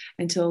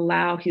and to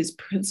allow his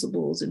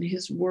principles and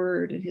his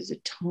word and his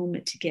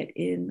atonement to get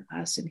in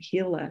us and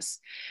heal us.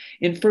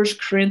 In 1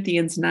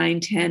 Corinthians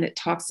 9:10, it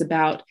talks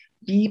about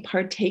be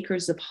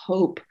partakers of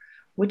hope.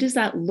 What does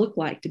that look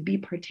like to be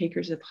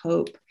partakers of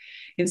hope?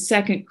 In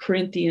 2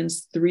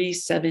 Corinthians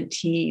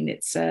 3:17,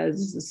 it says,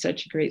 this is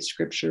such a great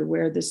scripture,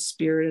 where the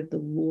Spirit of the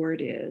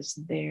Lord is,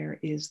 there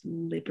is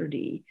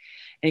liberty.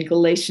 And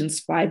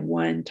Galatians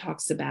 5:1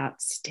 talks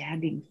about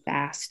standing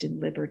fast in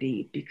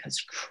liberty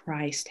because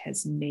Christ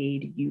has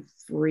made you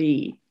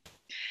free.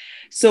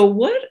 So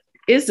what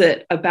is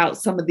it about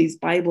some of these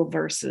Bible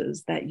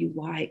verses that you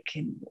like?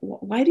 And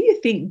why do you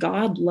think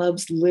God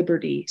loves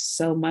liberty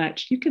so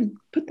much? You can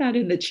put that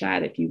in the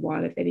chat if you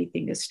want, if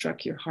anything has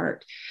struck your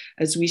heart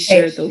as we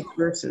share those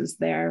verses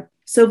there.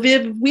 So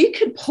Viv, we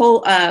could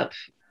pull up,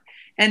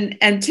 and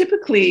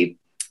typically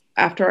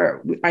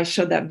after I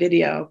showed that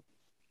video,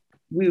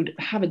 we would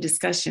have a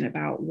discussion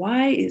about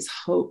why is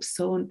hope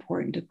so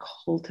important to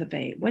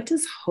cultivate? What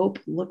does hope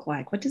look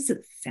like? What does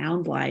it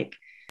sound like?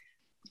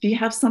 If you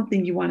have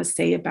something you want to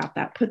say about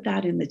that, put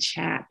that in the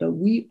chat. But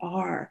we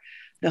are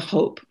the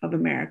hope of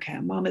America.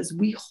 Mamas,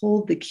 we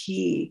hold the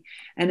key.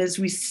 And as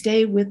we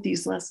stay with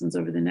these lessons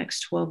over the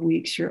next 12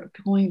 weeks, you're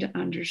going to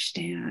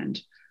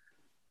understand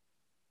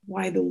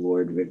why the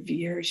Lord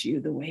reveres you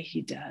the way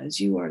he does.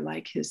 You are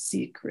like his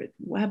secret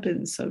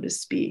weapon, so to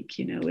speak.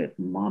 You know, if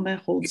Mama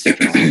holds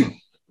strong,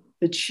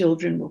 the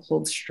children will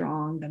hold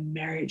strong, the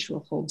marriage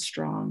will hold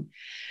strong.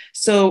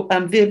 So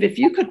Viv, if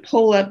you could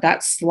pull up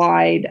that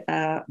slide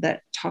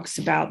that talks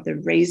about the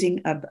raising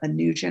of a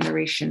new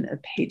generation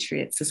of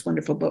patriots, this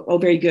wonderful book. Oh,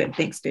 very good.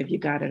 Thanks, Viv. You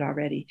got it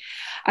already.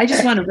 I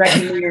just want to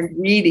recommend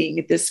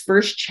reading this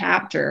first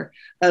chapter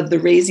of the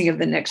raising of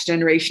the next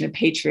generation of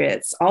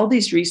patriots. All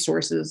these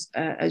resources,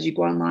 as you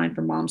go online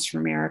for Moms for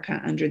America,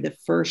 under the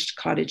first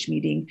cottage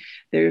meeting,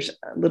 there's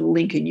a little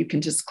link and you can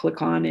just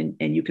click on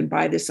and you can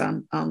buy this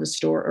on the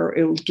store, or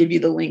it will give you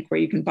the link where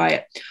you can buy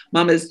it.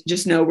 Mamas,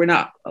 just know we're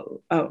not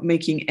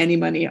making any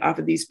money off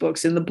of these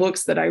books. And the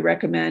books that I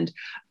recommend,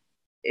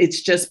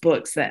 it's just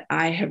books that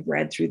I have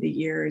read through the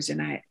years,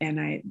 and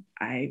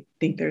I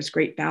think there's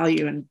great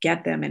value, and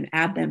get them and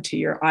add them to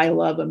your I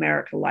Love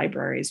America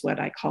library is what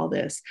I call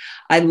this.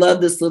 I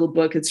love this little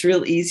book. It's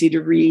real easy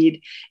to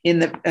read. In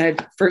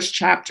the first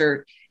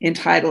chapter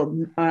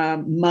entitled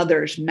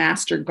Mothers,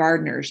 Master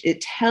Gardeners,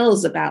 it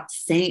tells about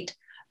Saint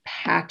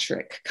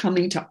Patrick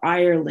coming to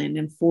Ireland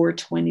in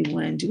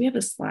 421. Do we have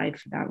a slide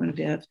for that one,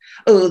 Viv?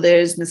 Oh,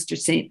 there's Mr.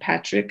 St.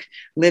 Patrick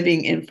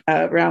living in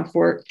around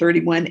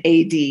 431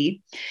 AD.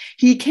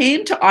 He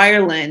came to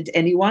Ireland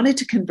and he wanted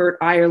to convert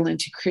Ireland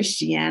to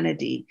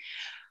Christianity.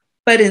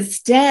 But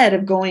instead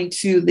of going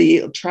to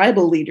the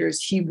tribal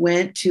leaders, he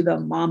went to the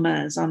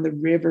mamas on the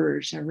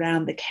rivers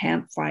around the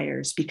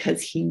campfires,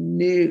 because he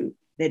knew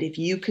that if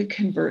you could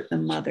convert the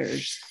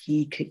mothers,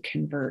 he could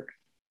convert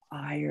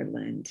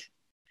Ireland.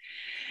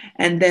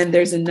 And then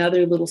there's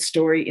another little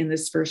story in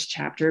this first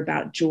chapter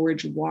about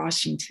George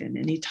Washington.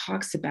 And he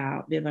talks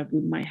about, Viv,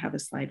 we might have a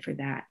slide for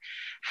that,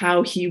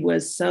 how he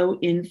was so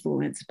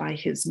influenced by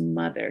his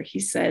mother. He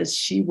says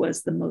she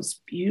was the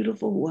most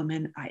beautiful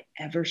woman I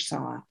ever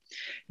saw.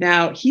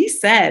 Now, he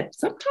said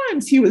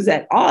sometimes he was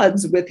at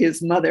odds with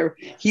his mother.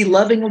 He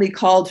lovingly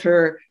called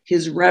her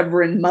his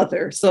Reverend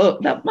Mother. So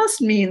that must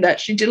mean that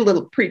she did a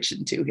little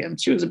preaching to him.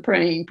 She was a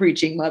praying,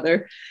 preaching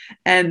mother.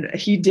 And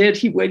he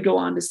would go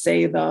on to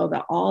say, though,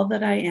 that all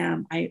that I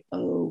am, I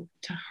owe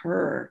to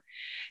her.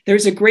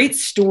 There's a great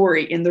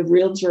story in The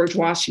Real George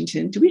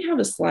Washington. Do we have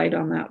a slide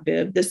on that,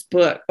 Viv? This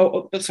book.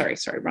 Sorry,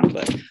 wrong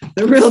book.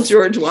 The Real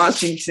George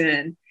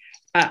Washington.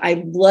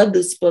 I love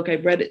this book.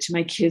 I've read it to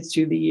my kids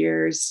through the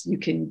years. You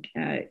can,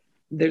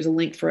 there's a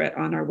link for it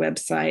on our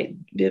website.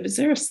 Viv, is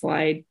there a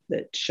slide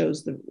that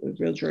shows the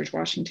Real George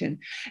Washington?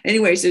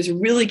 Anyways, there's a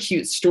really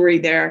cute story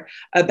there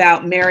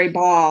about Mary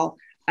Ball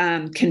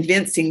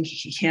convincing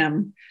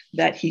him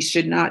that he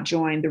should not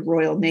join the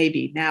Royal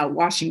Navy. Now,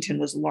 Washington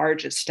was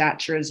large of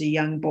stature as a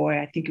young boy.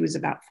 I think he was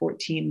about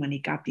 14 when he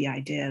got the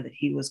idea that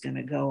he was going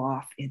to go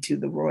off into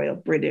the Royal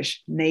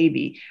British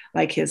Navy,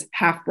 like his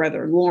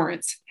half-brother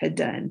Lawrence had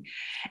done.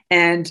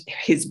 And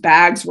his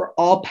bags were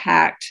all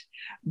packed,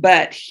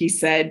 but he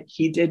said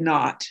he did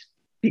not.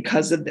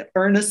 because of the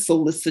earnest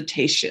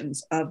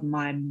solicitations of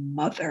my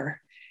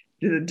mother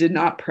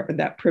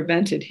that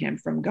prevented him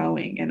from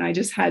going. And I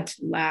just had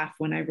to laugh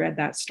when I read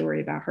that story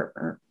about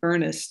her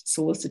earnest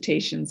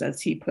solicitations,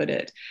 as he put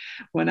it.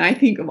 When I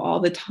think of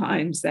all the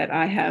times that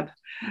I have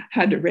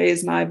had to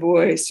raise my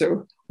voice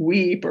or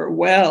weep or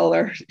wail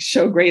or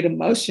show great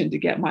emotion to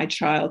get my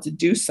child to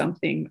do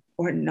something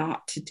or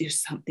not to do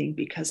something,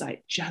 because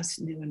I just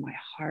knew in my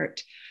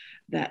heart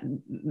that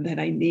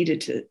I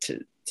needed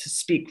to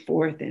speak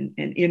forth and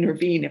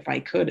intervene if I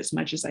could, as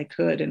much as I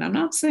could. And I'm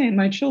not saying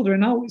my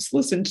children always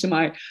listened to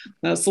my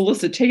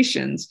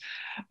solicitations,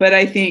 but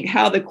I think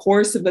how the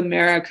course of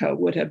America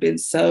would have been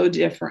so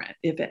different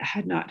if it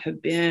had not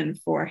have been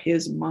for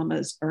his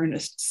mama's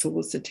earnest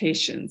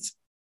solicitations.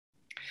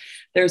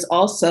 There's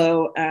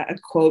also a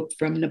quote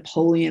from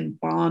Napoleon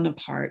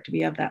Bonaparte.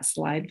 We have that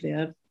slide,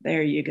 Viv.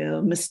 There you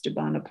go, Mr.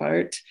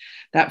 Bonaparte,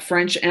 that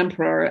French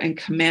emperor and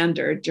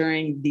commander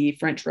during the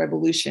French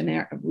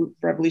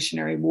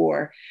Revolutionary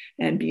War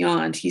and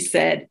beyond. He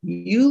said,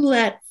 "You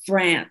let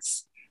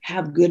France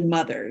have good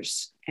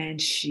mothers,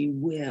 and she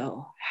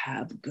will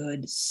have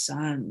good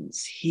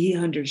sons." He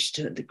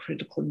understood the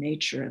critical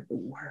nature of the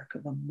work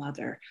of a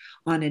mother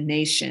on a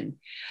nation.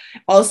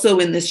 Also,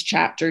 in this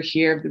chapter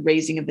here of the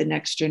raising of the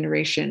next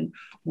generation,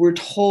 we're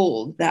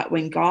told that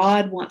when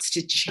God wants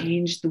to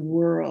change the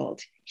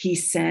world, he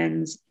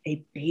sends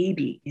a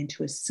baby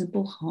into a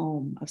simple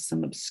home of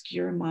some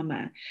obscure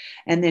mama,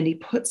 and then he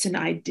puts an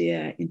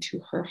idea into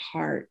her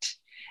heart,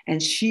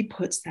 and she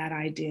puts that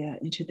idea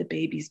into the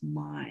baby's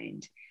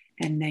mind.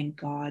 And then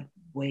God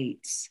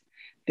waits.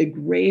 The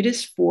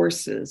greatest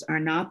forces are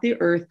not the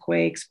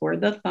earthquakes or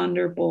the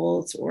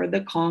thunderbolts or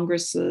the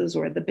congresses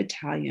or the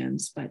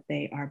battalions, but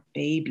they are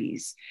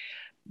babies.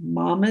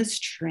 Mamas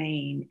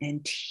train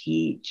and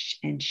teach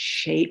and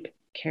shape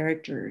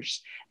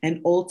characters and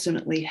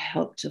ultimately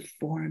help to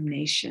form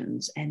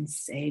nations and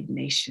save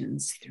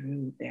nations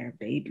through their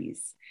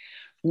babies.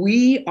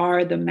 We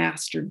are the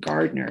master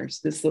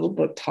gardeners, this little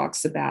book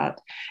talks about.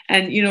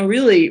 And,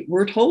 really,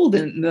 we're told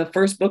in the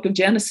first book of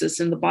Genesis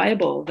in the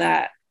Bible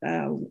that,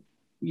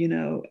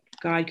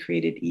 God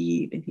created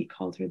Eve and he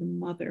called her the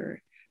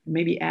mother.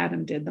 Maybe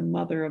Adam did, the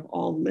mother of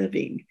all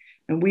living.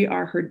 And we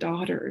are her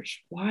daughters.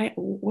 Why?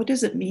 What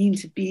does it mean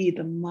to be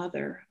the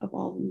mother of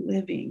all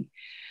living?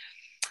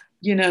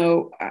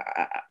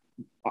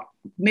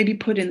 Maybe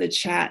put in the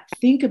chat,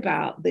 think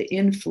about the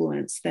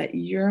influence that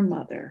your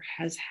mother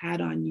has had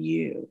on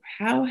you.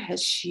 How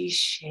has she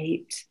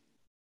shaped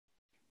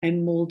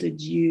and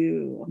molded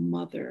you, a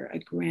mother, a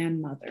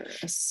grandmother,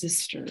 a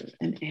sister,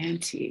 an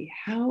auntie?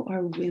 How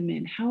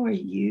are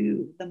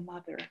you the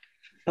mother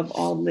of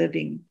all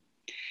living?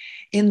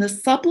 In the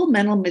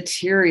supplemental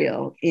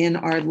material in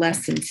our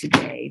lesson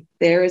today,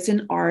 there is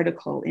an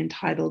article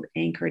entitled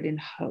Anchored in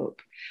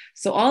Hope.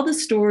 So a lot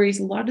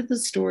of the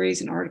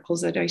stories and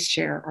articles that I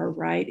share are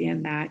right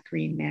in that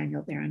green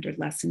manual there under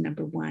lesson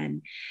number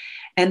 1.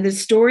 And the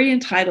story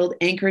entitled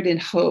Anchored in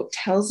Hope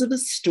tells of a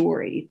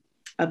story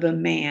of a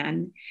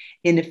man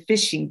in a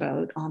fishing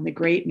boat on the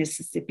great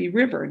Mississippi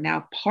River.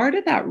 Now, part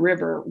of that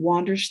river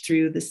wanders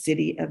through the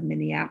city of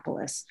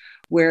Minneapolis,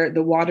 where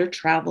the water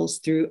travels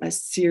through a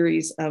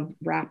series of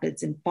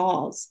rapids and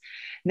falls.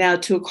 Now,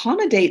 to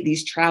accommodate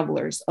these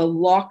travelers, a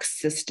lock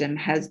system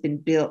has been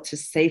built to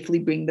safely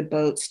bring the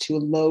boats to a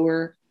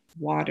lower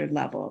water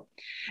level.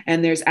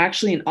 And there's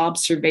actually an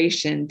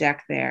observation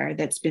deck there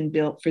that's been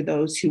built for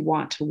those who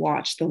want to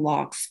watch the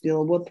locks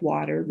fill with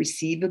water,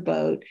 receive a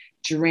boat,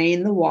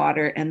 drain the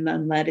water, and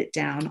then let it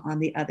down on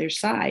the other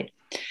side.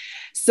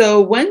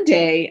 So one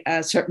day,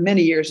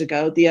 many years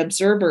ago, the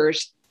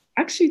observers,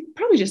 actually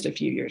probably just a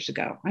few years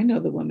ago, I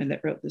know the woman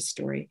that wrote this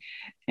story,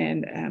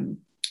 and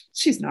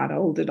she's not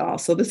old at all.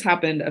 So this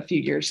happened a few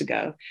years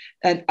ago.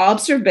 And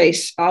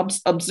observers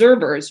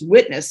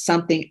witnessed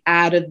something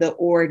out of the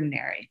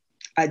ordinary.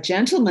 A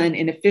gentleman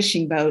in a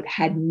fishing boat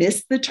had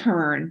missed the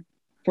turn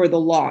for the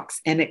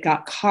locks, and it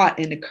got caught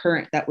in a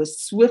current that was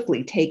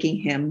swiftly taking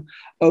him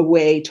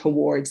away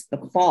towards the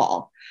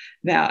fall.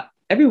 Now,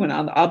 everyone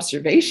on the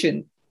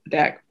observation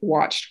deck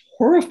watched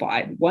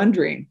horrified,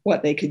 wondering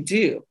what they could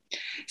do.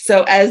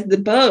 So as the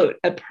boat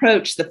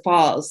approached the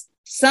falls,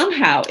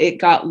 somehow it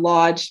got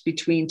lodged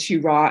between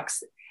two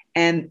rocks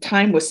and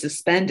time was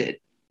suspended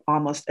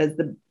almost as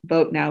the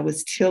boat now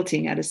was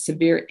tilting at a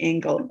severe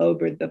angle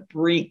over the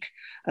brink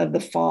of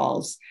the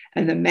falls.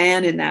 And the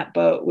man in that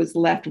boat was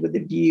left with a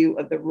view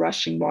of the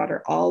rushing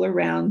water all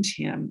around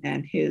him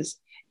and his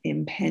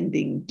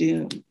impending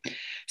doom.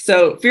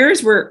 So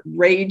fears were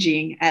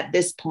raging at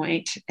this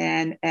point,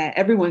 and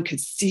everyone could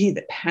see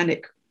the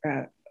panic,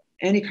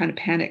 any kind of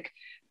panic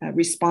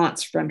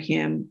response from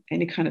him.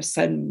 Any kind of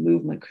sudden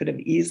movement could have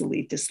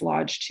easily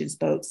dislodged his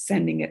boat,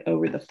 sending it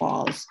over the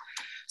falls.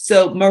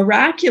 So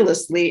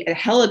miraculously, a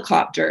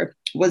helicopter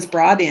was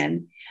brought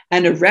in,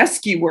 and a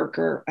rescue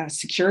worker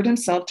secured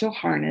himself to a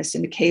harness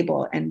and a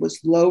cable and was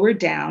lowered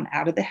down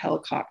out of the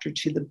helicopter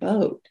to the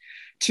boat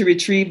to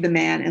retrieve the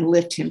man and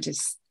lift him to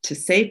to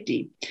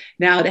safety.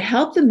 Now, to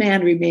help the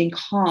man remain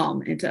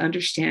calm and to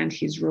understand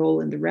his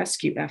role in the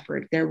rescue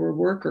effort, there were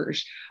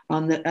workers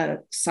on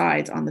the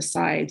sides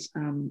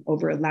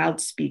over a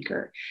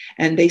loudspeaker,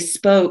 and they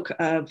spoke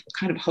of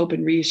kind of hope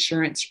and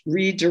reassurance,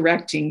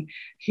 redirecting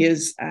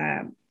his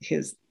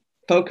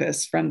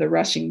focus from the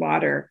rushing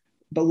water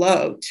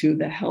below to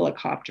the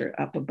helicopter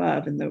up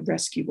above and the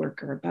rescue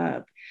worker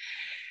above.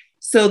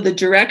 So the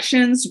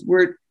directions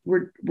were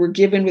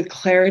given with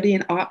clarity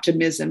and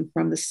optimism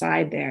from the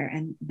side there.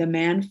 And the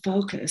man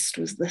focused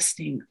was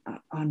listening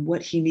on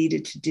what he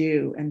needed to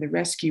do. And the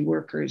rescue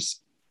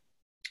workers,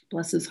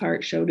 bless his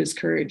heart, showed his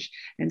courage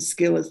and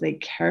skill as they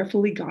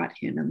carefully got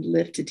him and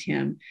lifted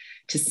him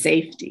to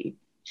safety.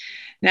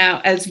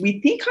 Now, as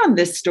we think on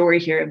this story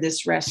here of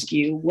this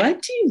rescue,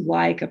 what do you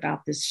like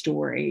about this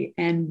story?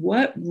 And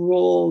what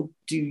role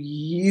do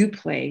you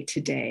play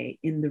today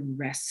in the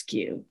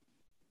rescue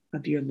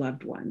of your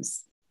loved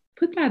ones?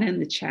 Put that in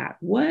the chat.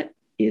 What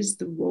is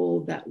the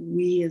role that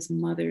we as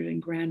mothers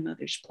and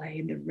grandmothers play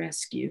in the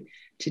rescue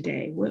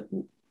today?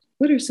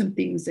 What are some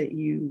things that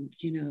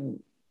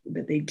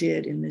that they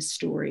did in this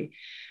story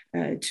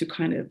to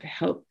kind of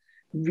help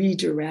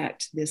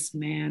redirect this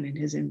man and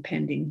his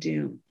impending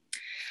doom?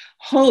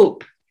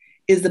 Hope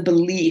is a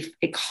belief,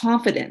 a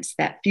confidence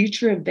that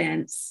future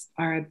events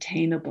are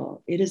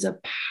obtainable. It is a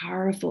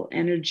powerful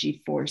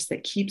energy force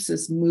that keeps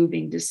us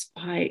moving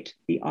despite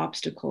the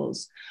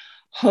obstacles.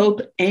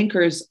 Hope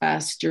anchors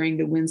us during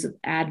the winds of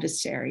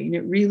adversary, and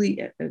it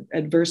really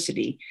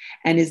adversity,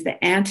 and is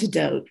the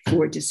antidote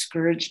for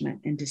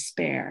discouragement and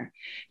despair.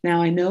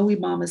 Now, I know we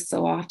mamas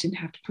so often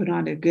have to put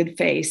on a good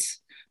face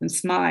and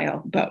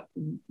smile, but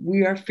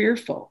we are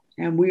fearful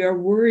and we are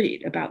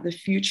worried about the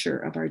future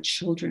of our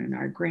children,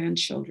 our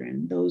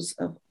grandchildren, those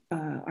of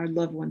our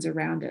loved ones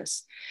around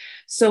us.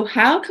 So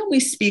how can we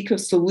speak of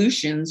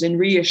solutions and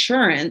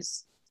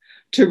reassurance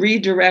to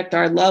redirect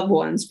our loved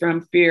ones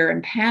from fear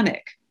and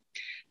panic?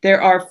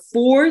 There are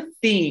 4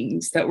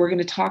 things that we're going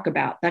to talk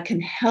about that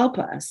can help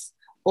us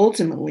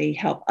ultimately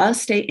help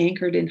us stay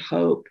anchored in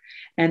hope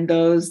and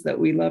those that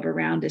we love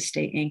around us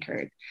stay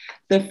anchored.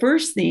 The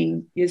first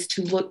thing is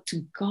to look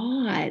to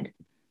God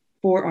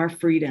for our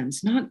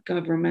freedoms, not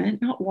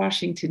government, not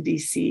Washington,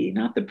 D.C.,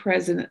 not the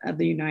president of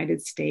the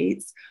United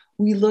States.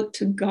 We look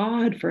to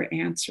God for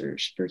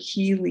answers, for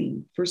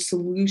healing, for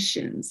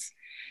solutions.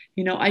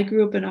 You know, I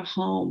grew up in a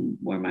home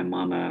where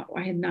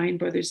I had 9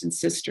 brothers and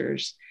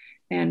sisters,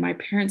 and my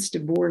parents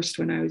divorced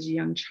when I was a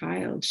young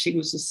child. She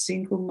was a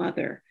single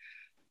mother,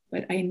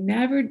 but I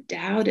never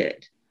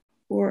doubted,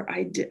 or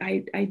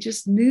I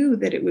just knew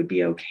that it would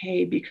be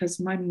okay because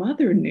my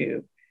mother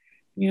knew.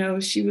 You know,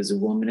 she was a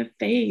woman of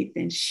faith,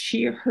 and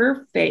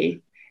her faith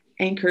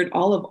anchored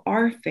all of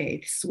our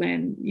faiths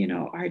when,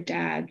 our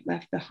dad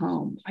left the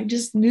home. I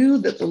just knew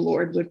that the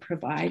Lord would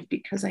provide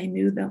because I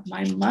knew that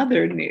my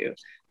mother knew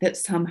that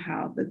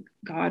somehow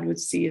God would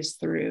see us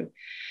through.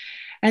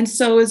 And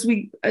so as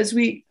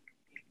we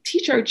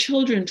teach our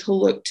children to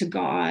look to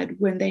God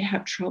when they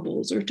have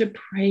troubles, or to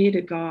pray to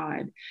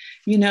God.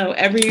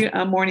 Every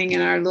morning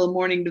in our little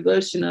morning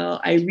devotional,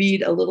 I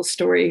read a little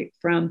story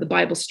from the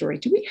Bible story.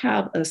 Do we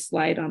have a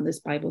slide on this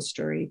Bible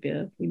story,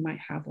 Viv? We might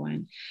have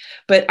one.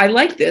 But I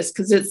like this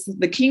because it's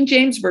the King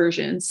James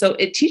Version. So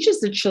it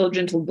teaches the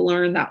children to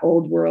learn that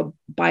old world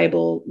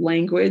Bible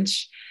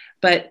language.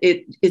 But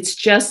it's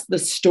just the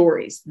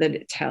stories that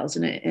it tells,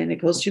 and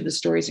it goes through the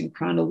stories in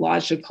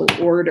chronological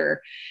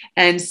order.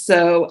 And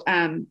so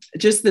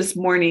just this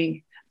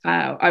morning,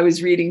 I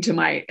was reading to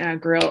my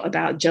girl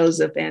about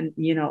Joseph and,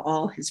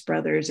 all his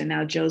brothers. And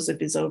now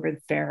Joseph is over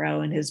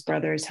Pharaoh, and his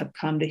brothers have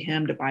come to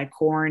him to buy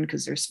corn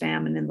because there's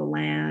famine in the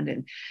land.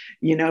 And,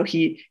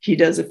 he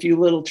does a few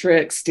little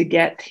tricks to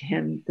get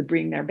him to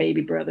bring their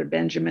baby brother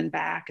Benjamin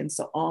back. And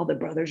so all the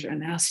brothers are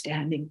now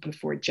standing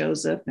before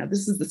Joseph. Now,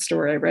 this is the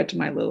story I read to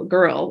my little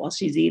girl while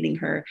she's eating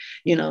her,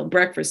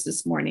 breakfast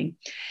this morning.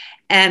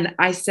 And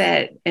I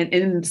said, and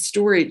in the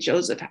story,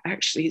 Joseph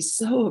actually is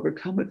so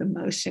overcome with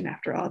emotion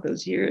after all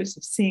those years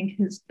of seeing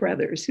his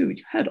brothers who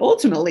had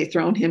ultimately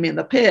thrown him in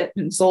the pit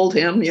and sold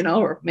him,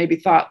 or maybe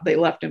thought they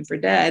left him for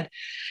dead.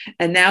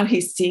 And now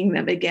he's seeing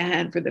them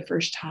again for the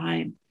first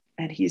time.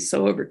 And he's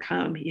so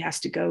overcome, he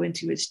has to go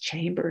into his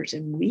chambers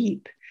and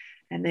weep.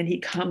 And then he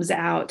comes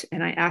out,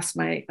 and I asked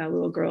my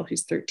little girl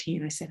who's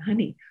 13, I said,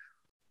 honey,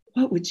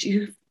 how would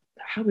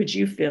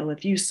you feel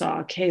if you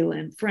saw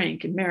Kaylin,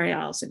 Frank, and Mary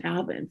Alice and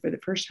Alvin for the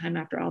first time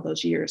after all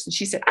those years? And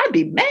she said, I'd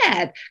be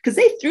mad because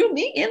they threw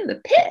me in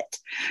the pit.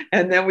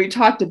 And then we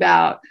talked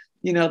about,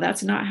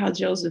 that's not how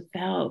Joseph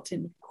felt.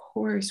 And of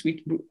course,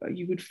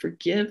 you would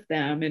forgive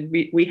them. And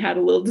we had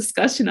a little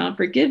discussion on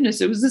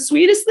forgiveness. It was the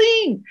sweetest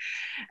thing.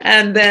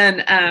 And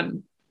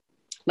then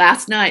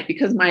last night,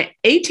 because my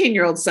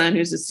 18-year-old son,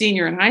 who's a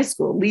senior in high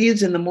school,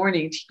 leaves in the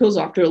morning. He goes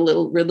off to a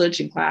little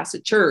religion class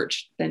at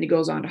church. Then he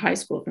goes on to high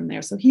school from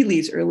there. So he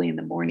leaves early in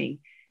the morning.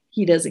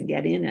 he doesn't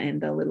get in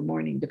the little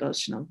morning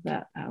devotional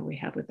that we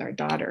have with our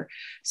daughter.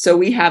 So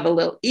we have a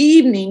little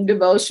evening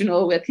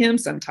devotional with him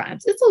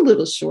sometimes. It's a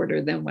little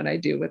shorter than what I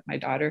do with my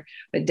daughter,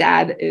 but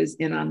dad is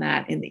in on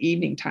that in the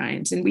evening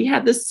times. And we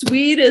have the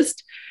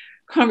sweetest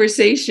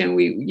conversation.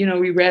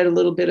 We read a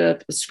little bit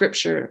of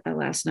scripture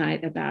last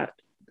night about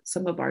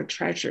some of our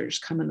treasures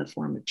come in the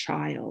form of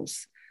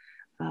trials,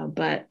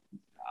 but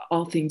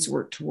all things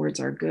work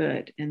towards our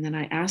good. And then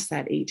I asked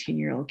that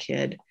 18-year-old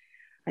kid,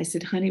 I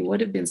said, honey,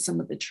 what have been some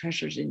of the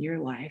treasures in your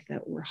life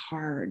that were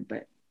hard,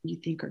 but you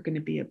think are going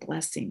to be a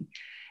blessing?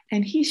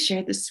 And he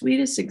shared the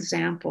sweetest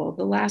example.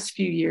 The last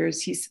few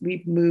years,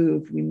 we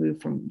moved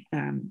from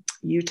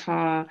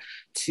Utah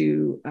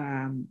to,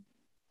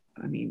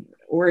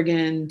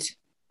 Oregon,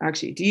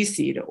 actually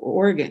DC to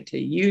Oregon, to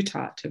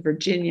Utah, to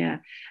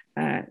Virginia,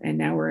 and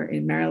now we're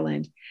in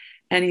Maryland.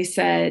 And he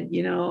said,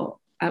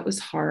 it was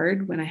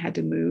hard when I had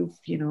to move,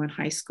 in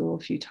high school a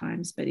few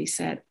times, but he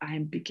said,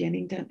 I'm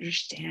beginning to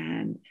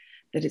understand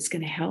that it's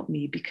going to help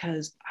me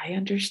because I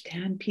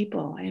understand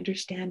people. I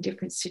understand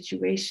different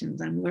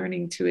situations. I'm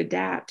learning to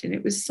adapt. And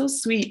it was so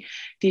sweet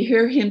to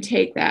hear him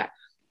take that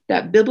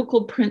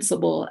biblical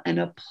principle and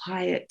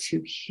apply it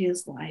to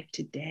his life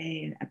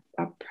today, and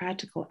a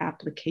practical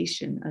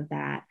application of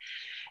that.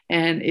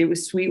 And it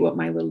was sweet what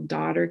my little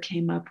daughter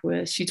came up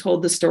with. She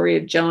told the story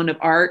of Joan of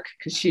Arc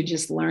because she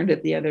just learned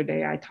it the other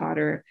day. I taught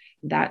her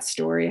that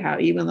story, how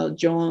even though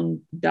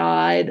Joan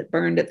died,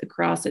 burned at the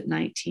cross at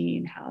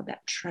 19, how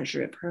that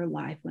treasure of her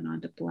life went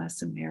on to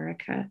bless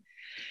America.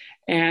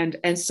 And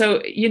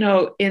so,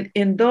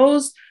 in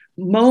those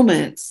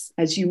moments,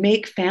 as you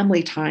make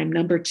family time,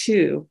 number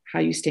 2, how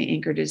you stay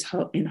anchored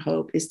in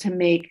hope is to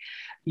make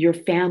your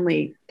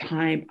family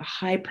time a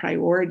high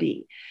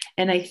priority.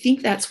 And I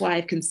think that's why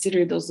I've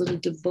considered those little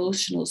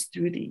devotionals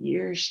through the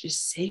years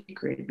just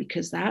sacred,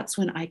 because that's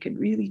when I could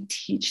really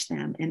teach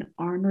them and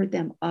armor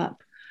them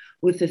up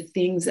with the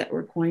things that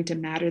were going to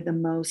matter the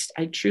most.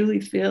 I truly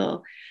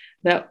feel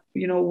that,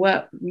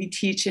 what we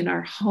teach in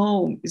our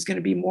home is going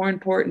to be more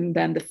important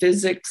than the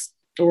physics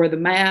or the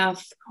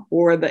math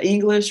or the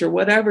English or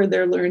whatever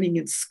they're learning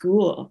in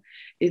school.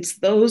 It's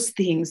those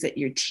things that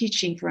you're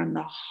teaching from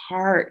the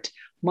heart.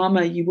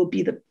 Mama, you will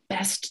be the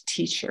best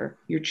teacher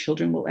your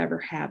children will ever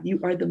have.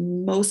 You are the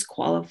most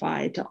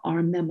qualified to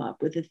arm them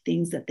up with the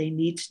things that they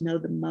need to know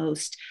the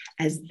most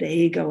as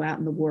they go out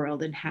in the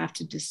world and have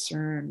to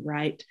discern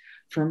right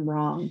from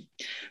wrong.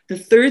 The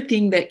third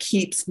thing that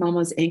keeps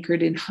mamas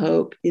anchored in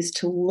hope is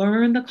to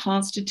learn the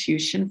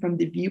Constitution from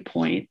the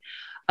viewpoint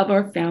of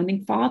our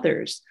founding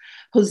fathers.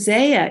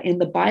 Hosea in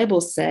the Bible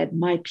said,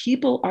 "My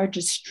people are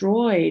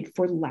destroyed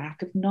for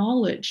lack of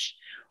knowledge."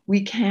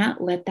 We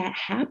can't let that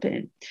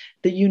happen.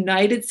 The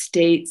United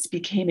States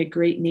became a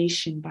great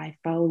nation by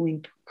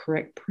following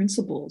correct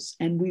principles,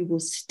 and we will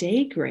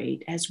stay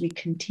great as we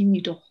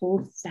continue to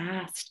hold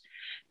fast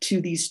to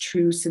these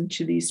truths and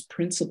to these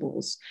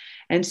principles.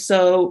 And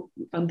so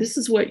this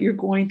is what you're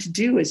going to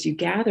do as you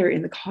gather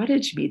in the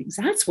cottage meetings.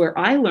 That's where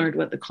I learned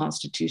what the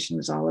Constitution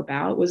was all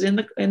about, was in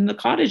the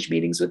cottage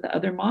meetings with the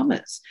other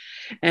mamas.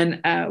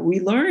 And we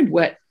learned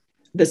what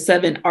the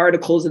 7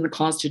 articles in the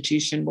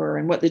Constitution were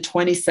and what the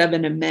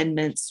 27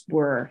 amendments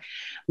were.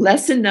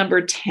 Lesson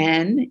number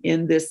 10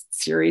 in this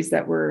series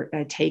that we're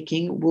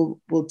taking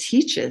will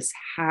teach us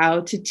how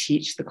to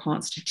teach the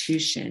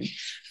Constitution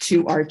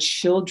to our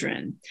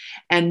children.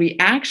 And we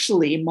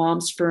actually,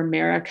 Moms for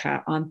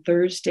America, on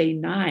Thursday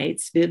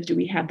nights, Viv, do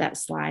we have that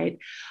slide?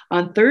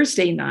 On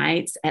Thursday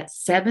nights at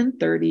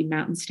 7:30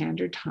 Mountain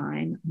Standard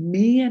Time,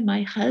 me and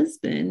my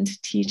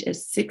husband teach a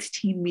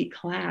 16-week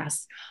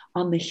class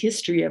on the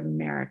history of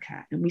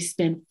America. And we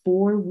spend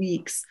 4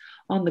 weeks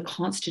on the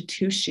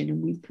Constitution,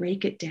 and we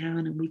break it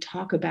down and we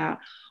talk about,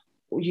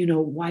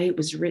 why it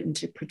was written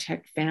to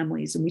protect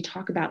families. And we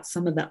talk about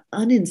some of the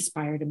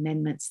uninspired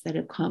amendments that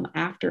have come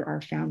after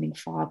our founding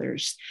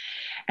fathers.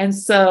 And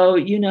so,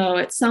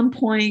 at some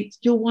point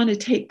you'll want to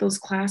take those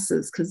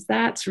classes, because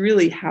that's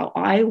really how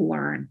I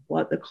learned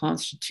what the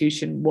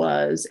Constitution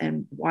was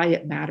and why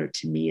it mattered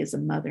to me as a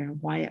mother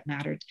and why it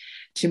mattered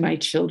to my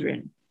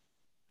children.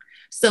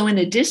 So in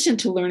addition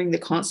to learning the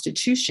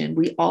Constitution,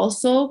 we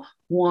also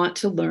want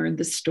to learn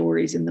the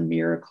stories and the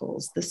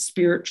miracles, the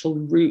spiritual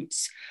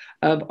roots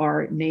of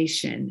our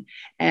nation.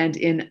 And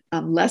in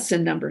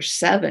lesson number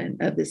 7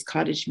 of this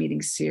cottage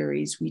meeting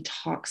series, we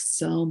talk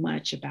so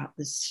much about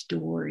the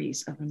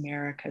stories of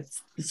America.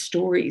 The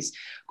stories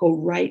go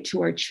right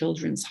to our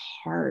children's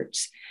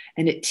hearts,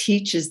 and it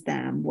teaches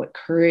them what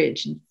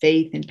courage and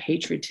faith and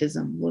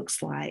patriotism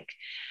looks like.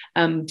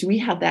 Do we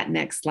have that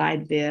next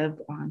slide, Viv,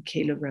 on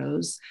Kayla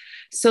Rose?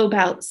 So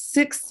about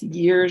 6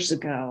 years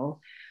ago,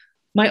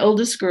 my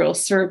oldest girl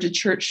served a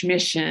church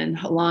mission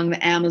along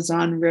the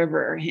Amazon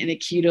River in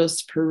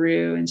Iquitos,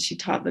 Peru, and she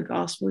taught the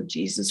gospel of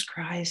Jesus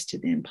Christ to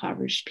the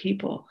impoverished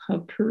people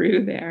of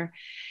Peru there.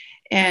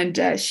 And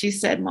she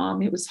said,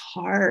 Mom, it was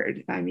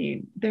hard. I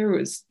mean, there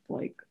was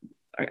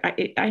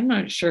I'm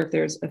not sure if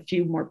there's a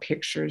few more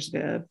pictures,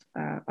 Viv,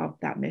 of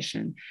that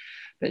mission,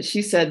 but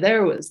she said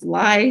there was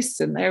lice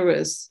and there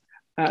was,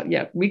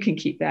 we can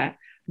keep that.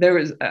 there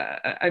was,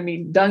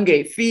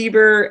 dengue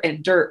fever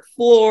and dirt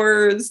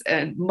floors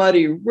and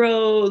muddy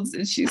roads.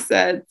 And she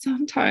said,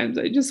 sometimes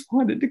I just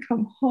wanted to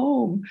come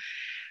home.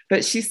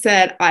 But she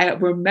said, I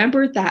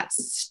remembered that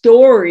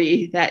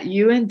story that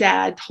you and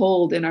Dad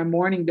told in our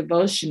morning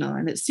devotional.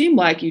 And it seemed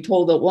like you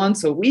told it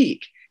once a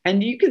week.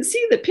 And you can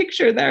see the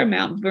picture there,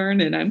 Mount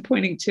Vernon. I'm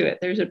pointing to it.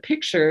 There's a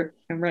picture,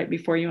 and right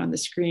before you on the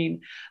screen,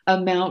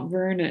 of Mount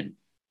Vernon.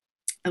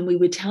 And we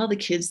would tell the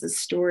kids the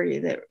story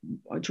that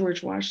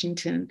George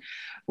Washington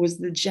was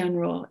the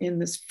general in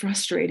this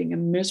frustrating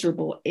and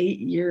miserable 8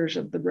 years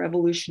of the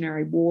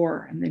Revolutionary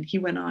War. And then he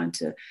went on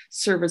to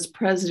serve as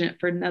president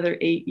for another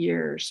 8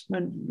 years,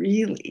 when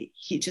really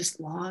he just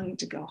longed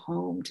to go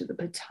home to the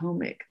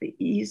Potomac, the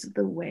ease of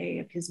the way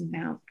of his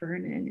Mount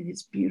Vernon and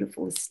his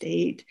beautiful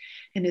estate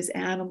and his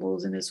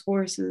animals and his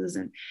horses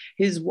and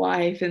his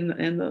wife and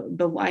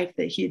the life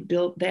that he had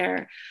built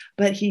there.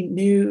 But he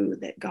knew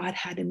that God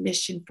had a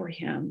mission for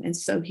him. And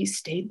so he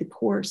stayed the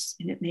course,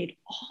 and it made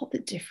all the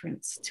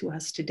difference to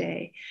us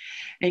today.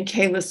 And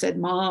Kayla said,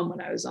 Mom,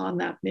 when I was on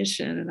that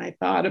mission and I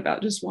thought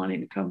about just wanting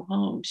to come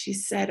home, she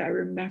said, I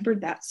remembered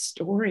that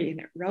story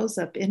and it rose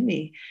up in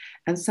me.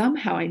 And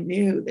somehow I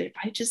knew that if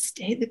I just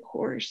stayed the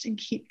course and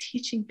keep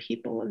teaching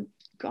people of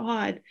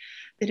God,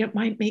 that it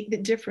might make the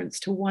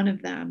difference to one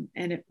of them.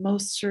 And it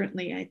most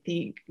certainly, I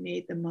think,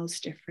 made the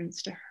most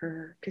difference to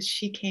her, because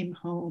she came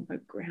home a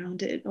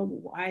grounded, a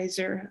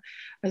wiser,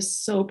 a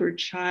sober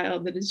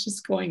child that is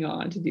just going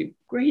on to do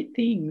great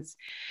things.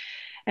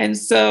 And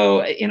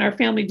so in our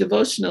family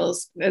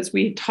devotionals, as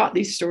we taught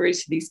these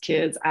stories to these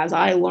kids, as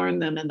I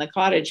learned them in the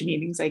cottage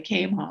meetings, I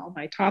came home,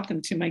 I taught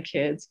them to my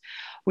kids.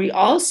 We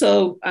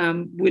also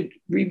would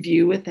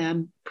review with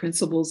them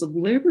Principles of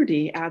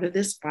Liberty out of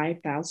this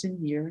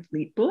 5,000-year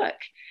leap book.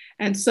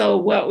 And so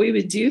what we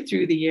would do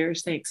through the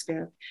years, thanks,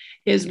 Viv,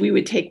 is we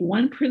would take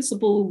one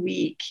principle a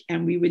week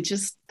and we would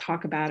just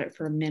talk about it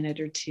for a minute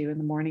or two in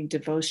the morning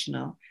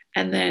devotional.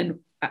 And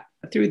then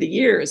through the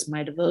years,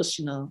 my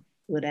devotional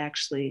would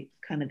actually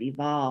kind of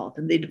evolve.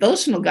 And the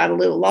devotional got a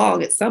little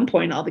long. At some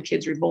point, all the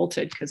kids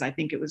revolted because I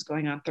think it was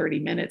going on 30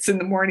 minutes in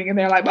the morning. And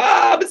they're like,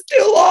 Mom, it's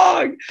too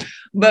long.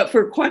 But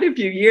for quite a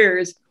few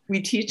years, we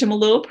teach them a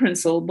little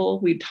principle.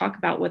 We'd talk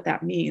about what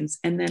that means.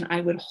 And then I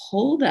would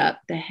hold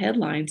up the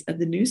headlines of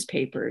the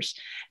newspapers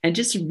and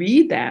just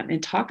read them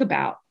and talk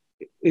about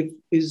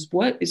is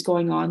what is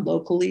going on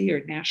locally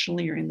or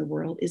nationally or in the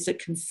world. Is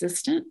it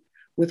consistent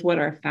with what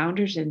our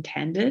founders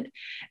intended?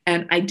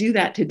 And I do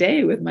that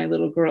today with my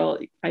little girl.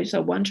 I just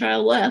have one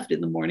child left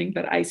in the morning,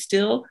 but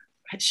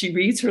she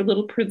reads her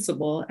little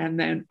principle, and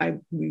then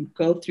we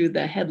go through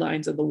the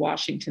headlines of the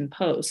Washington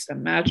Post.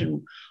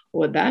 Imagine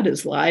what that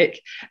is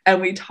like.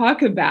 And we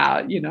talk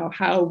about,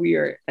 how we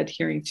are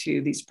adhering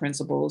to these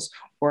principles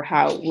or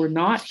how we're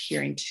not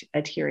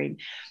adhering.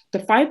 The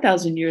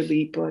 5,000-year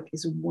leap book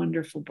is a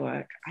wonderful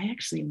book. I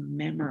actually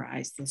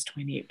memorized those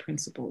 28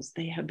 principles.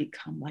 They have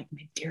become like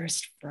my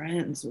dearest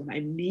friends when I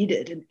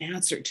needed an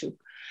answer to,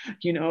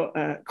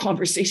 a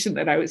conversation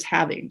that I was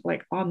having,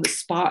 like on the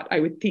spot. I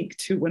would think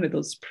to one of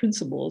those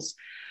principles.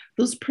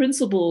 Those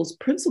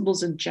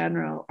principles in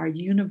general are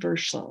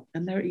universal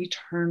and they're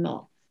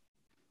eternal.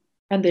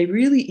 And they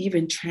really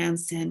even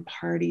transcend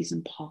parties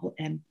and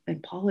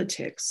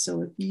politics.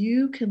 So if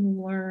you can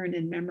learn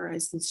and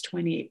memorize those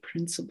 28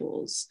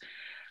 principles,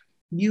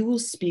 you will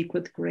speak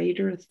with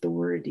greater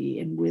authority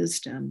and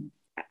wisdom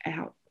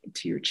out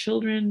to your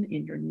children,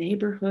 in your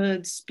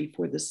neighborhoods,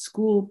 before the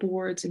school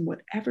boards, in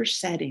whatever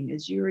setting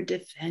as you're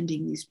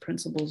defending these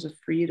principles of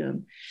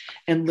freedom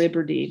and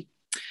liberty.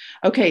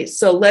 Okay,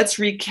 so let's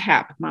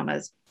recap,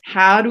 mamas.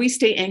 How do we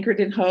stay anchored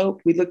in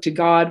hope? We look to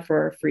God for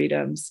our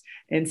freedoms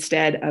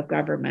instead of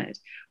government.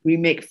 We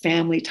make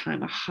family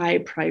time a high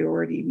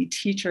priority. We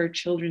teach our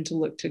children to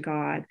look to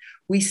God.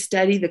 We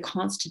study the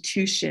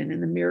Constitution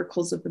and the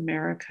miracles of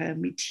America,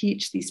 and we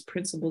teach these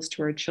principles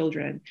to our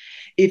children.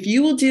 If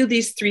you will do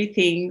these three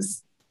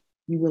things,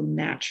 you will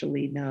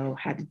naturally know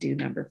how to do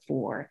number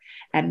 4,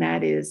 and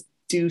that is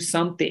do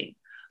something.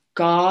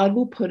 God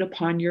will put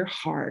upon your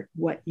heart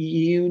what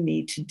you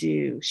need to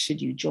do.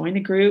 Should you join a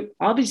group?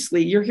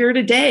 Obviously, you're here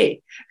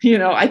today.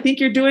 I think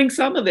you're doing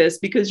some of this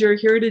because you're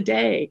here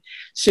today.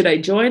 Should I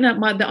join up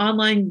the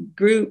online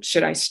group?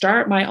 Should I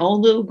start my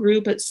own little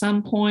group at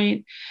some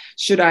point?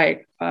 Should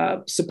I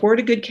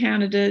support a good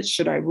candidate?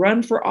 Should I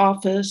run for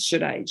office?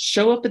 Should I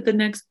show up at the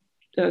next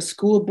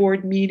school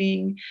board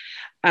meeting?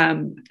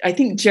 I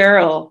think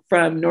Gerald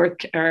from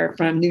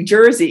New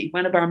Jersey,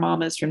 one of our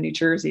mamas from New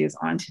Jersey is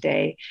on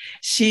today.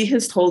 She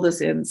has told us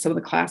in some of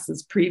the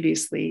classes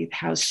previously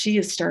how she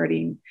is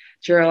starting,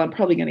 Gerald, I'm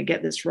probably going to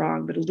get this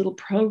wrong, but a little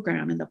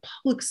program in the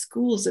public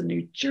schools of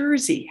New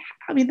Jersey.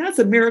 I mean, that's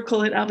a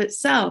miracle in of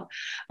itself.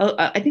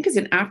 I think it's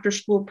an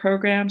after-school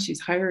program.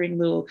 She's hiring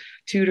little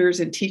tutors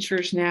and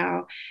teachers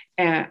now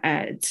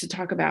to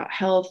talk about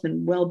health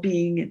and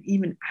well-being and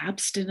even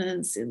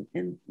abstinence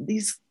and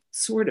these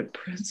sort of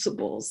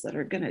principles that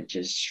are going to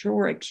just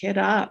shore a kid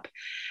up.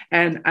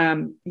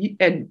 And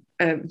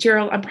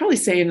Gerald, I'm probably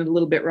saying it a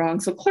little bit wrong,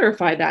 so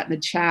clarify that in the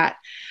chat.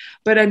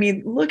 But I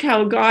mean, look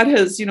how God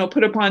has,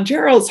 put upon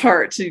Gerald's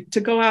heart to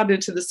go out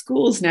into the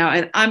schools now.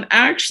 And I'm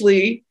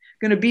actually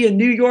going to be in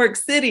New York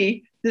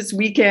City this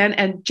weekend,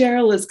 and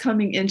Gerald is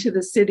coming into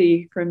the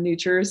city from New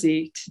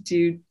Jersey to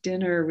do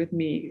dinner with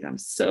me. I'm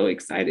so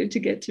excited to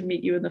get to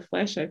meet you in the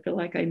flesh. I feel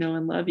like I know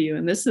and love you.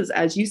 And this is,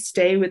 as you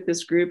stay with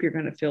this group, you're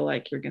going to feel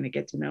like you're going to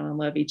get to know and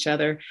love each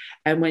other.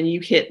 And when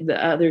you hit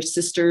the other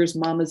sisters,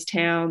 mama's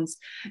towns,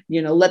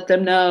 let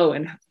them know,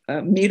 and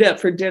meet up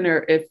for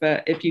dinner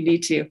if you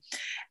need to.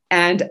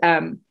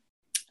 And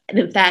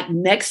in fact,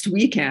 next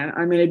weekend,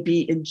 I'm going to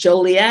be in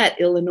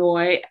Joliet,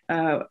 Illinois,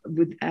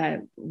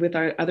 with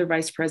our other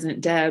vice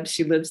president, Deb.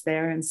 She lives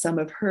there, and some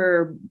of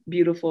her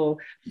beautiful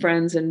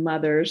friends and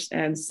mothers.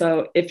 And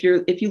so if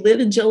you live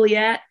in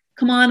Joliet,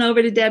 come on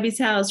over to Debbie's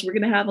house. We're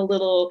going to have a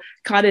little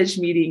cottage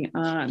meeting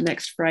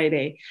next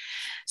Friday.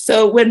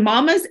 So when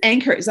Mama's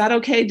anchor, is that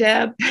okay,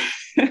 Deb?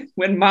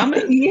 When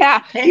Mama,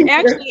 yeah,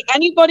 actually,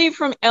 anybody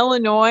from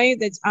Illinois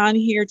that's on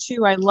here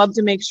too, I'd love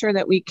to make sure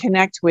that we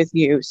connect with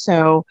you.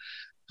 So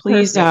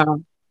please,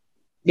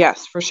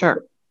 yes, for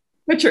sure.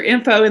 Put your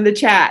info in the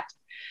chat.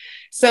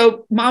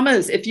 So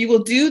mamas, if you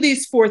will do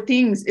these 4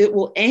 things, it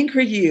will anchor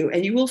you,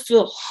 and you will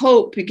feel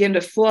hope begin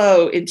to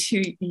flow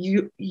into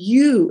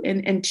you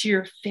and to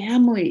your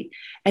family.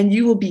 And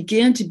you will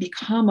begin to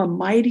become a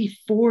mighty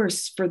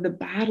force for the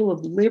battle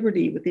of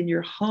liberty within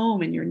your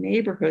home and your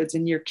neighborhoods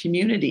and your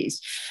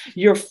communities.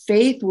 Your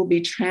faith will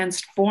be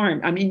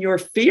transformed. I mean, your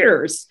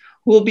fears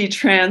will be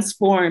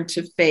transformed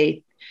to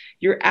faith.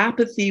 Your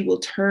apathy will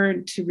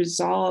turn to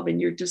resolve, and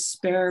your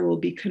despair will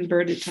be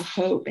converted to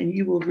hope. And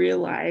you will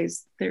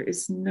realize there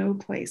is no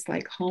place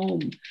like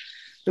home.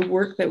 The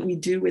work that we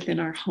do within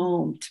our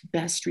home to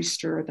best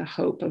restore the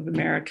hope of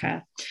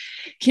America.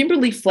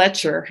 Kimberly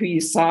Fletcher, who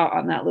you saw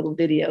on that little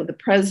video, the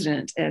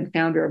president and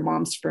founder of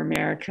Moms for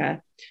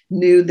America,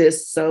 knew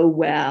this so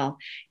well.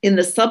 In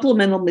the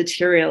supplemental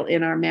material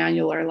in our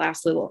manual, our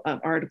last little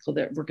article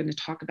that we're going to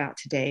talk about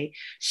today,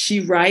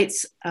 she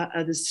writes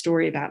the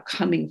story about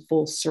coming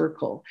full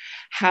circle,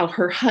 how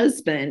her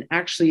husband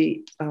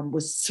actually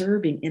was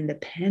serving in the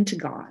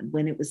Pentagon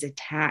when it was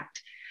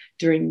attacked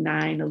during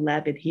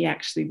 9/11. He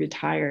actually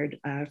retired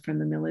from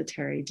the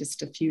military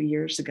just a few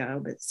years ago,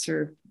 but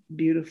served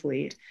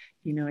beautifully,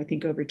 I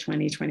think over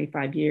 20,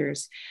 25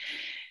 years.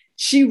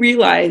 She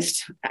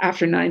realized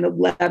after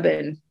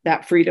 9/11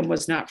 that freedom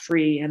was not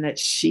free, and that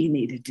she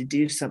needed to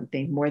do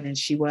something more than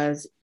she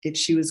was if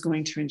she was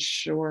going to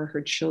ensure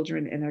her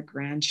children and her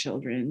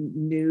grandchildren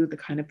knew the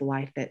kind of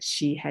life that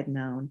she had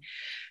known.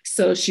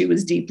 So she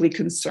was deeply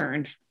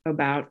concerned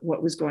about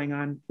what was going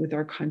on with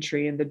our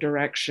country and the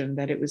direction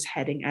that it was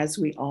heading, as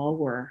we all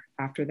were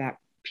after that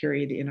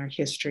period in our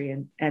history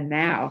and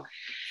now.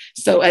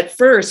 So at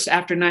first,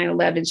 after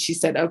 9/11, she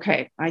said,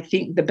 okay, I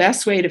think the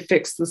best way to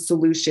fix the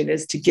solution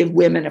is to give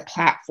women a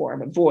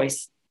platform, a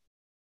voice,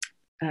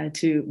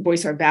 to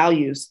voice our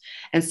values.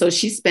 And so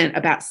she spent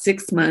about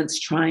 6 months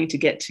trying to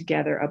get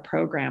together a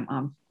program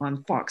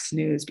on Fox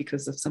News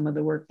because of some of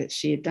the work that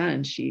she had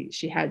done. She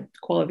had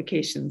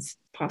qualifications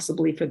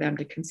possibly for them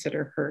to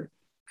consider her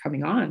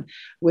coming on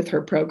with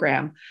her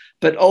program.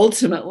 But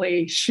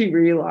ultimately, she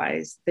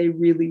realized they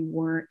really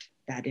weren't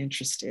that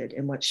interested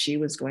in what she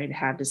was going to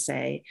have to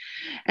say.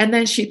 And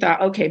then she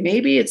thought, okay,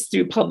 maybe it's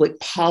through public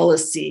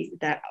policy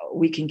that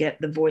we can get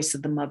the voice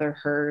of the mother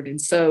heard. And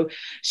so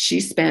she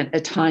spent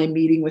a time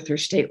meeting with her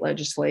state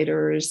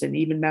legislators and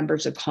even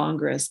members of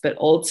Congress. But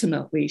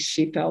ultimately,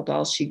 she felt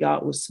all she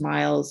got was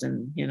smiles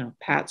and,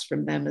 pats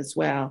from them as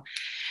well.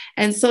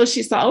 And so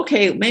she thought,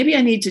 okay, maybe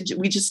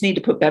we just need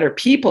to put better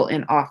people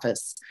in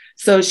office.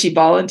 So she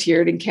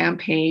volunteered in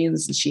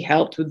campaigns, and she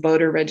helped with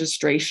voter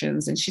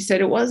registrations. And she said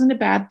it wasn't a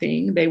bad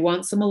thing. They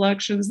won some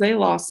elections, they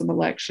lost some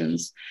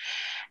elections.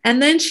 And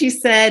then she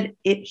said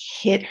it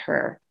hit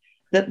her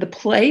that the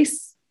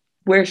place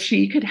where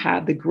she could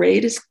have the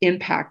greatest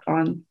impact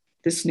on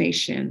this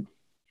nation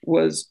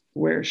was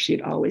where she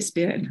had always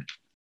been,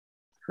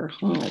 her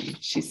home,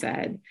 she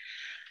said.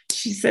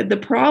 She said the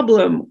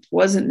problem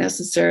wasn't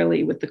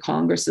necessarily with the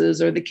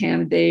Congresses or the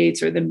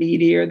candidates or the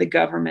media or the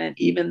government,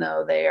 even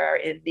though they are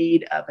in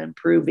need of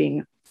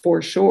improving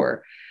for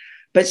sure.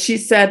 But she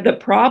said the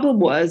problem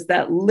was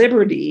that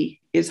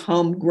liberty is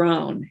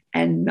homegrown,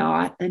 and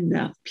not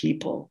enough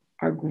people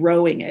are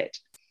growing it.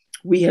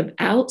 We have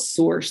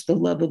outsourced the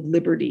love of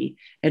liberty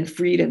and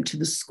freedom to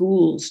the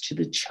schools, to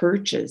the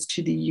churches,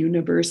 to the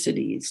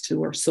universities,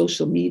 to our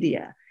social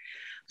media.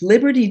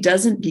 Liberty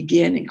doesn't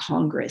begin in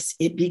Congress.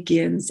 It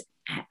begins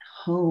at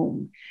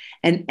home.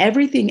 And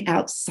everything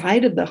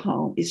outside of the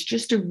home is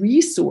just a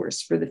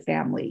resource for the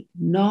family,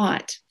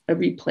 not a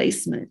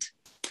replacement.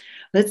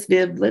 Let's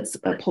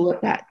pull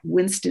up that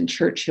Winston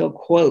Churchill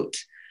quote.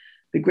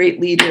 The great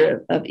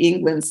leader of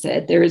England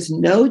said, "There is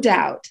no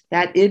doubt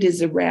that it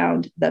is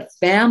around the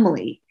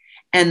family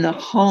and the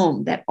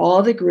home that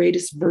all the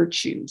greatest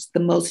virtues, the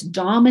most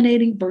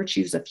dominating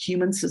virtues of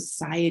human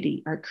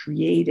society are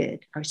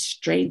created, are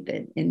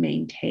strengthened, and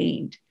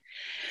maintained."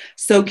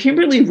 So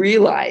Kimberly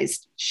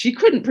realized she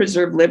couldn't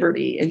preserve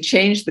liberty and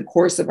change the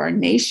course of our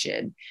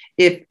nation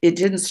if it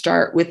didn't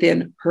start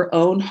within her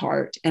own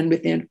heart and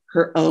within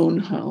her own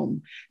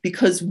home,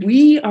 because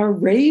we are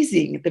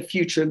raising the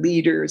future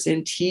leaders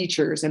and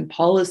teachers and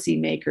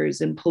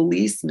policymakers and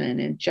policemen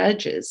and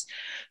judges.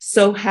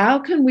 So how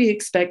can we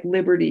expect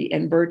liberty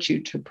and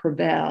virtue to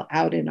prevail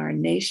out in our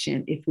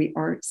nation if we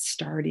aren't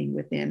starting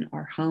within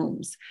our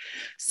homes?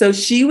 So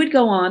she would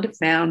go on to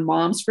found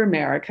Moms for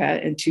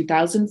America in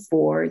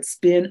 2004. It's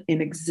been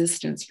in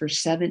existence for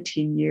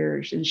 17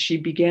 years, and she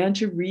began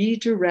to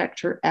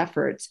redirect her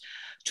efforts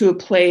to a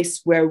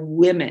place where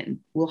women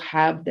will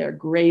have their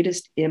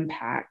greatest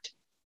impact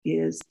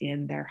is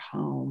in their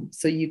home.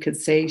 So you could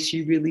say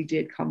she really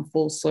did come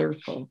full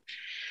circle.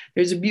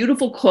 There's a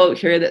beautiful quote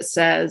here that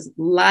says,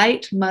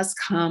 light must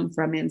come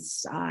from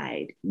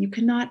inside. You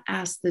cannot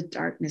ask the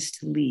darkness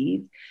to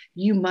leave.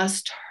 You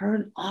must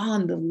turn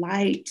on the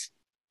light.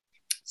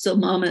 So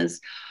mamas,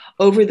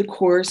 over the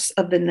course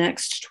of the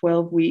next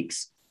 12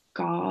 weeks,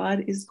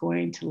 God is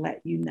going to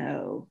let you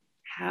know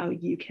how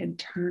you can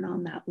turn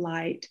on that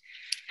light,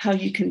 how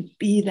you can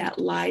be that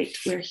light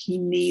where he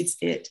needs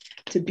it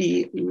to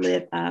be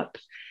lit up.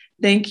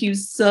 Thank you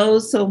so,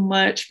 so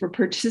much for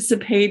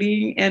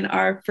participating in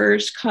our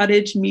first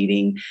cottage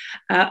meeting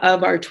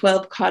of our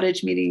 12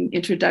 cottage meeting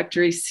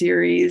introductory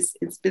series.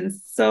 It's been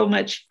so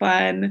much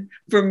fun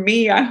for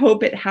me. I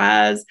hope it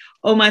has.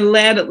 Oh, my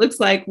land, it looks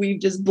like we've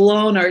just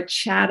blown our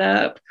chat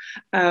up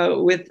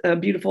with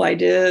beautiful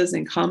ideas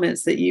and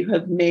comments that you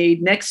have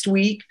made. Next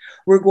week,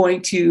 we're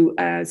going to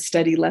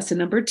study lesson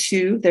number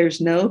 2.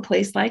 There's no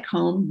place like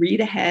home.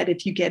 Read ahead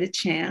if you get a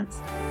chance.